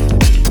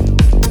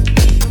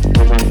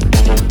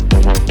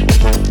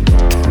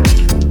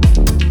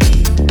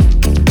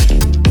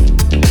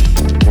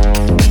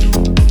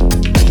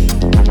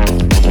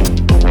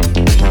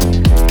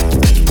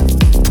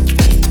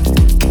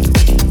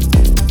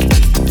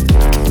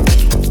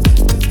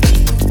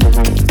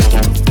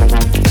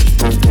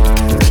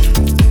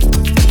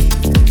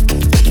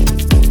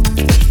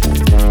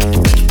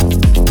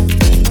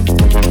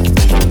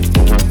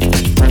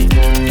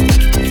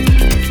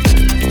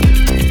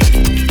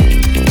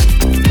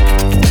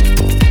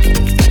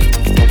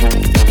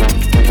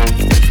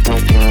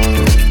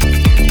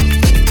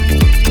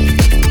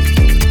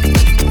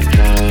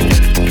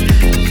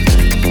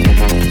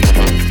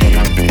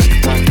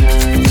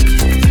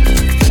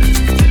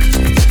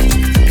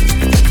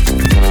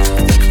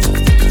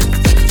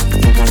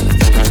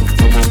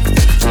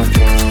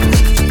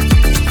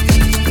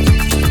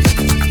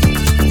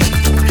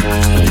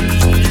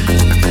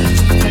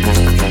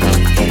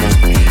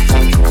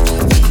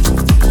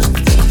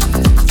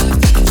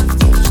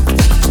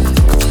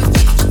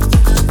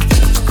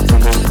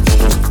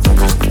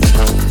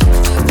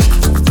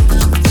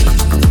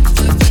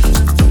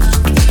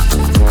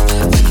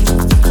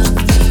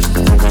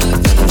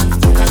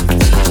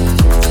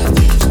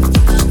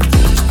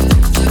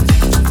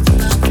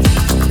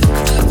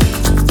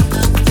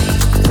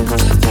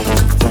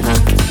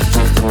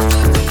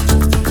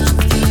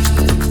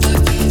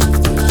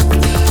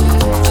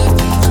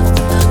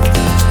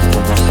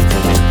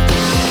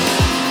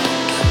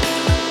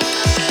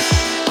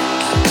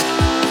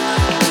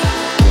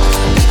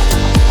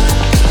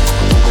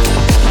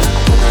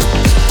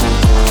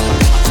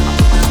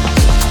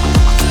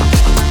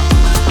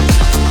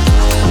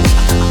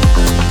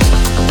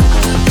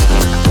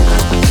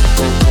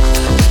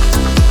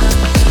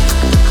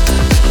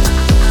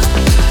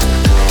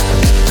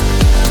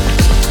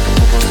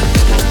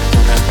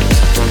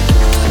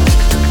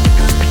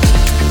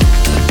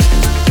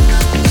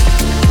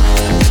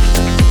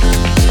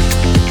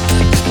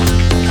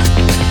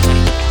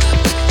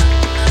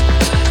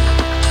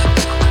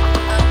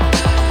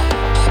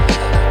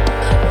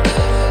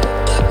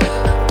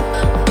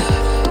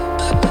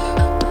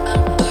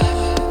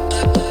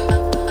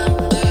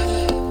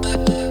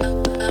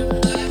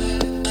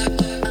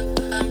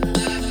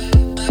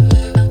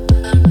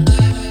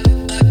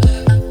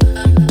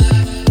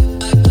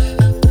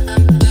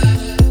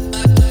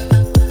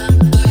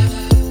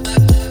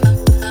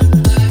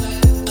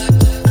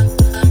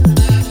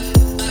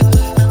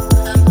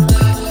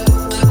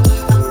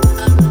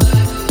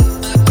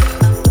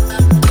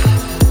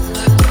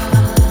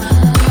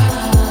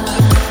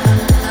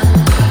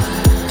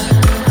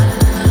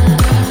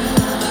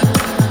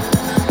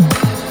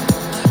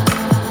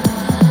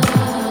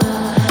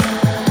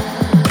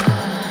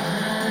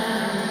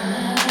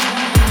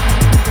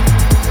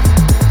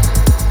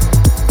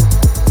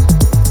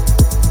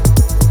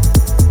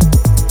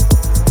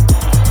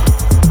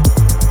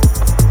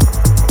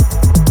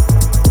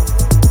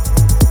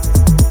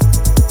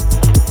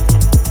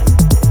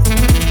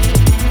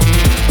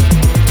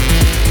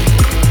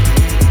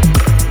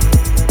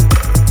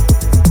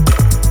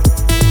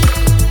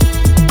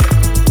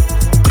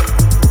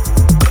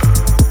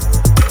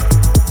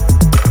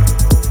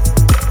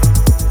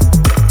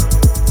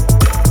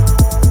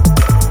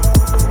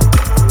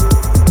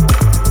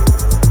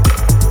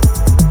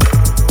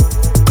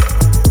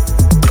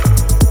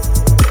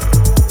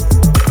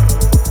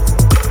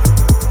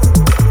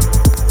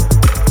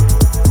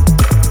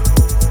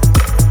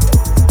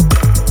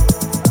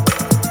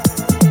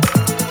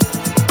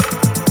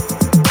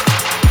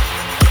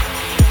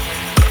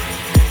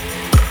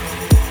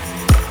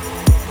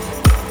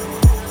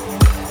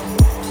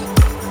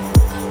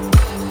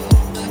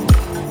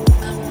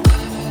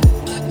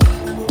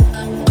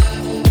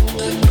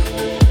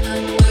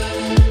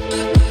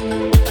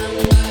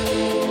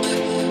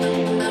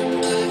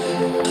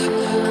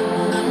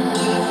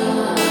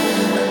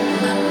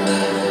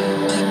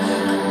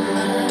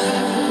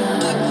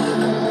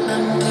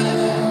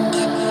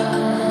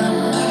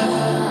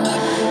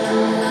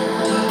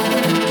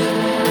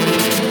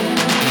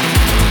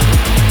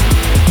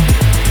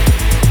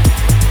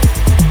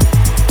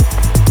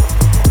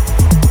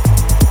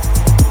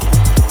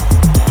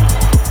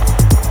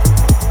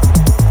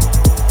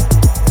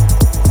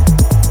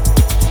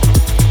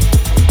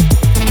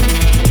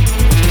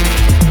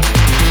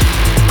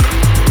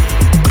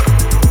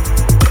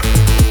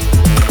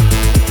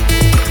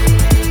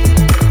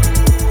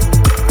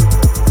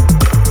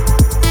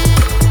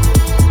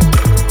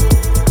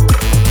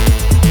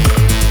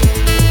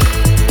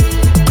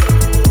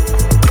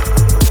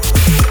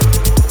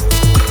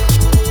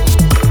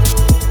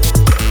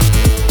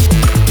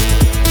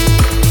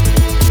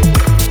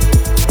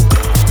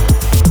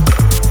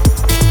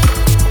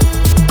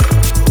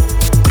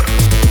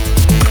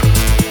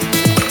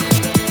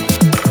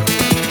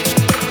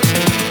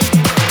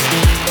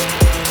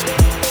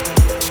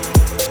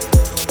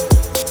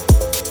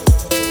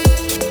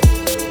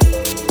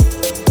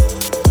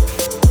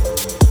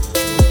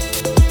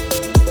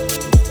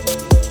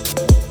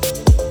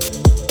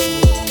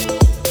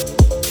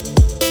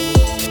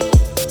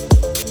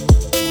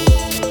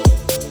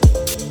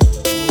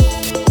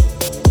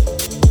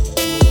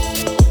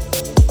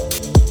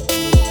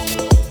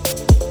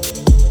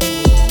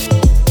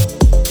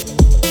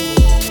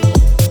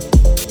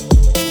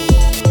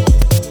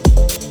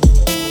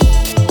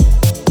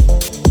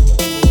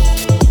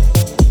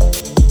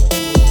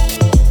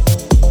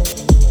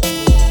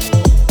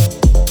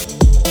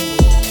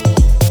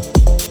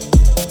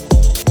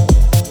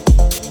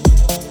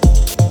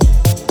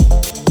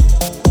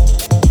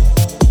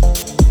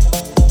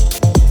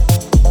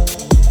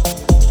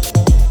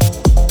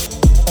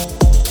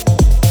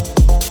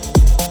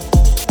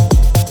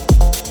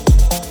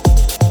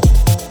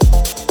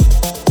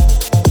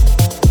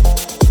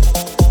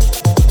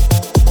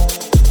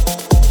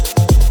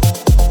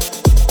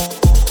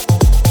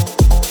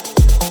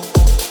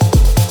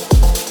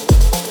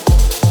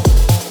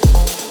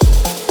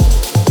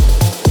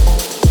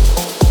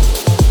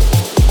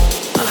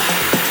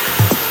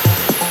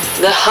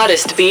 The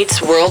hottest beats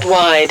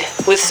worldwide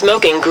with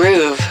Smoking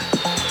Groove.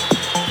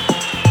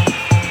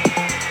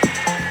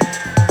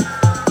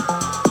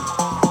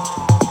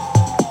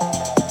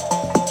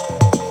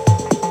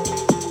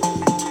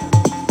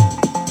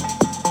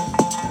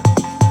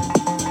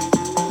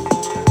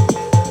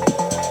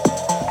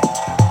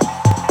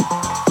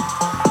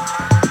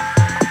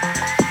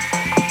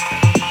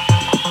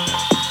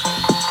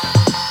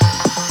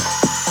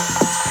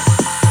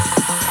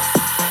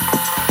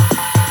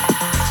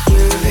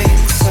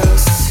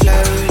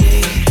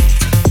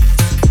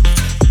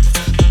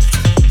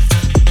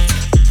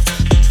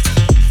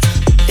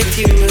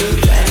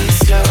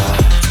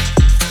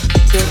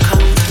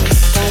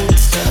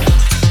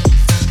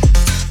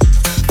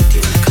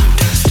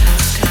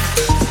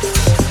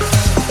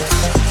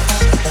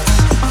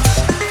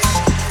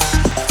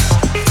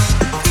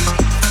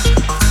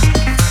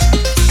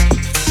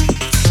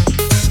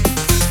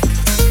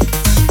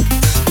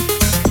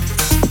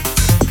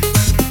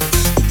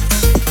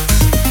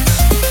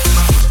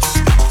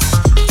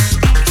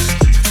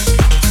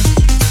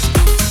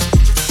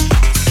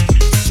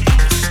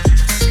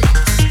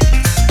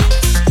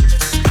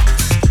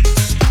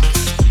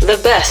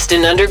 Best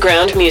in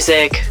underground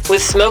music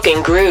with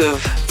Smoking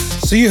Groove.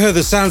 So you heard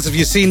the sounds of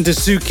Yassine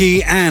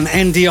Dasuki and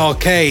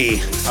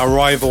NDRK,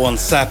 Arrival on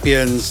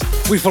Sapiens.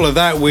 We follow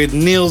that with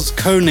Niels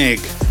Koenig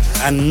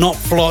and Not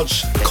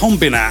Flotch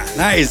Combinat.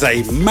 That is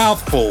a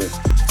mouthful.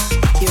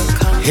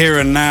 Here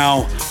and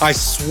Now, I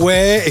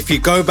swear if you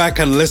go back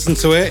and listen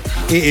to it,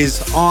 it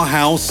is Our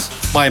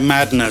House by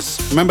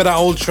Madness. Remember that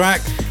old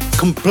track?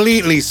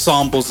 Completely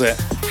samples it.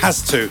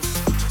 Has to.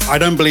 I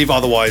don't believe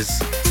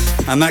otherwise.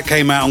 And that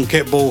came out on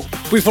Kitball.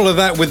 We follow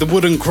that with The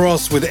Wooden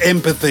Cross with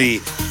Empathy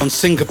on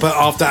Syncopate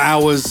After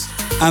Hours.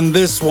 And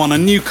this one, a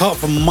new cut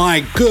from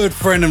my good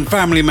friend and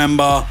family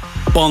member,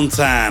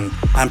 Bontan,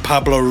 and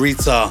Pablo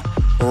Rita,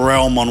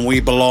 Realm on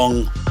We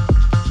Belong.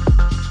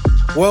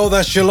 Well,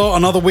 that's your lot.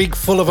 Another week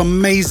full of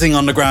amazing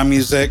underground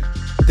music.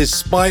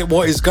 Despite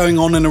what is going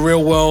on in the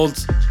real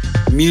world,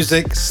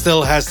 music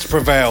still has to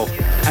prevail.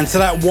 And to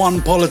that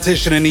one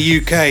politician in the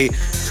UK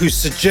who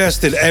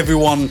suggested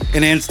everyone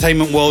in the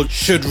entertainment world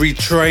should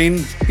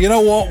retrain, you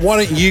know what?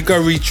 Why don't you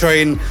go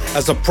retrain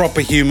as a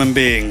proper human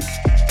being?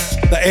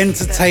 The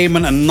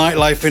entertainment and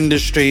nightlife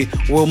industry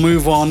will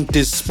move on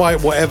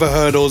despite whatever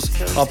hurdles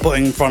are put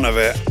in front of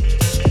it.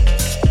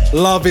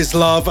 Love is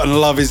love and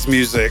love is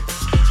music.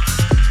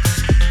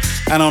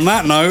 And on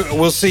that note,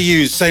 we'll see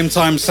you same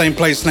time, same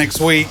place next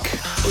week.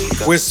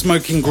 We're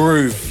Smoking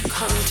Groove.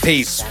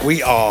 Peace.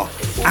 We are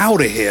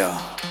out of here.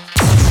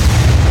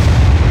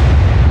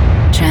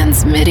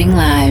 Transmitting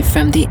live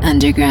from the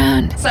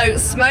underground. So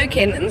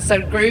smoking and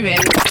so grooving.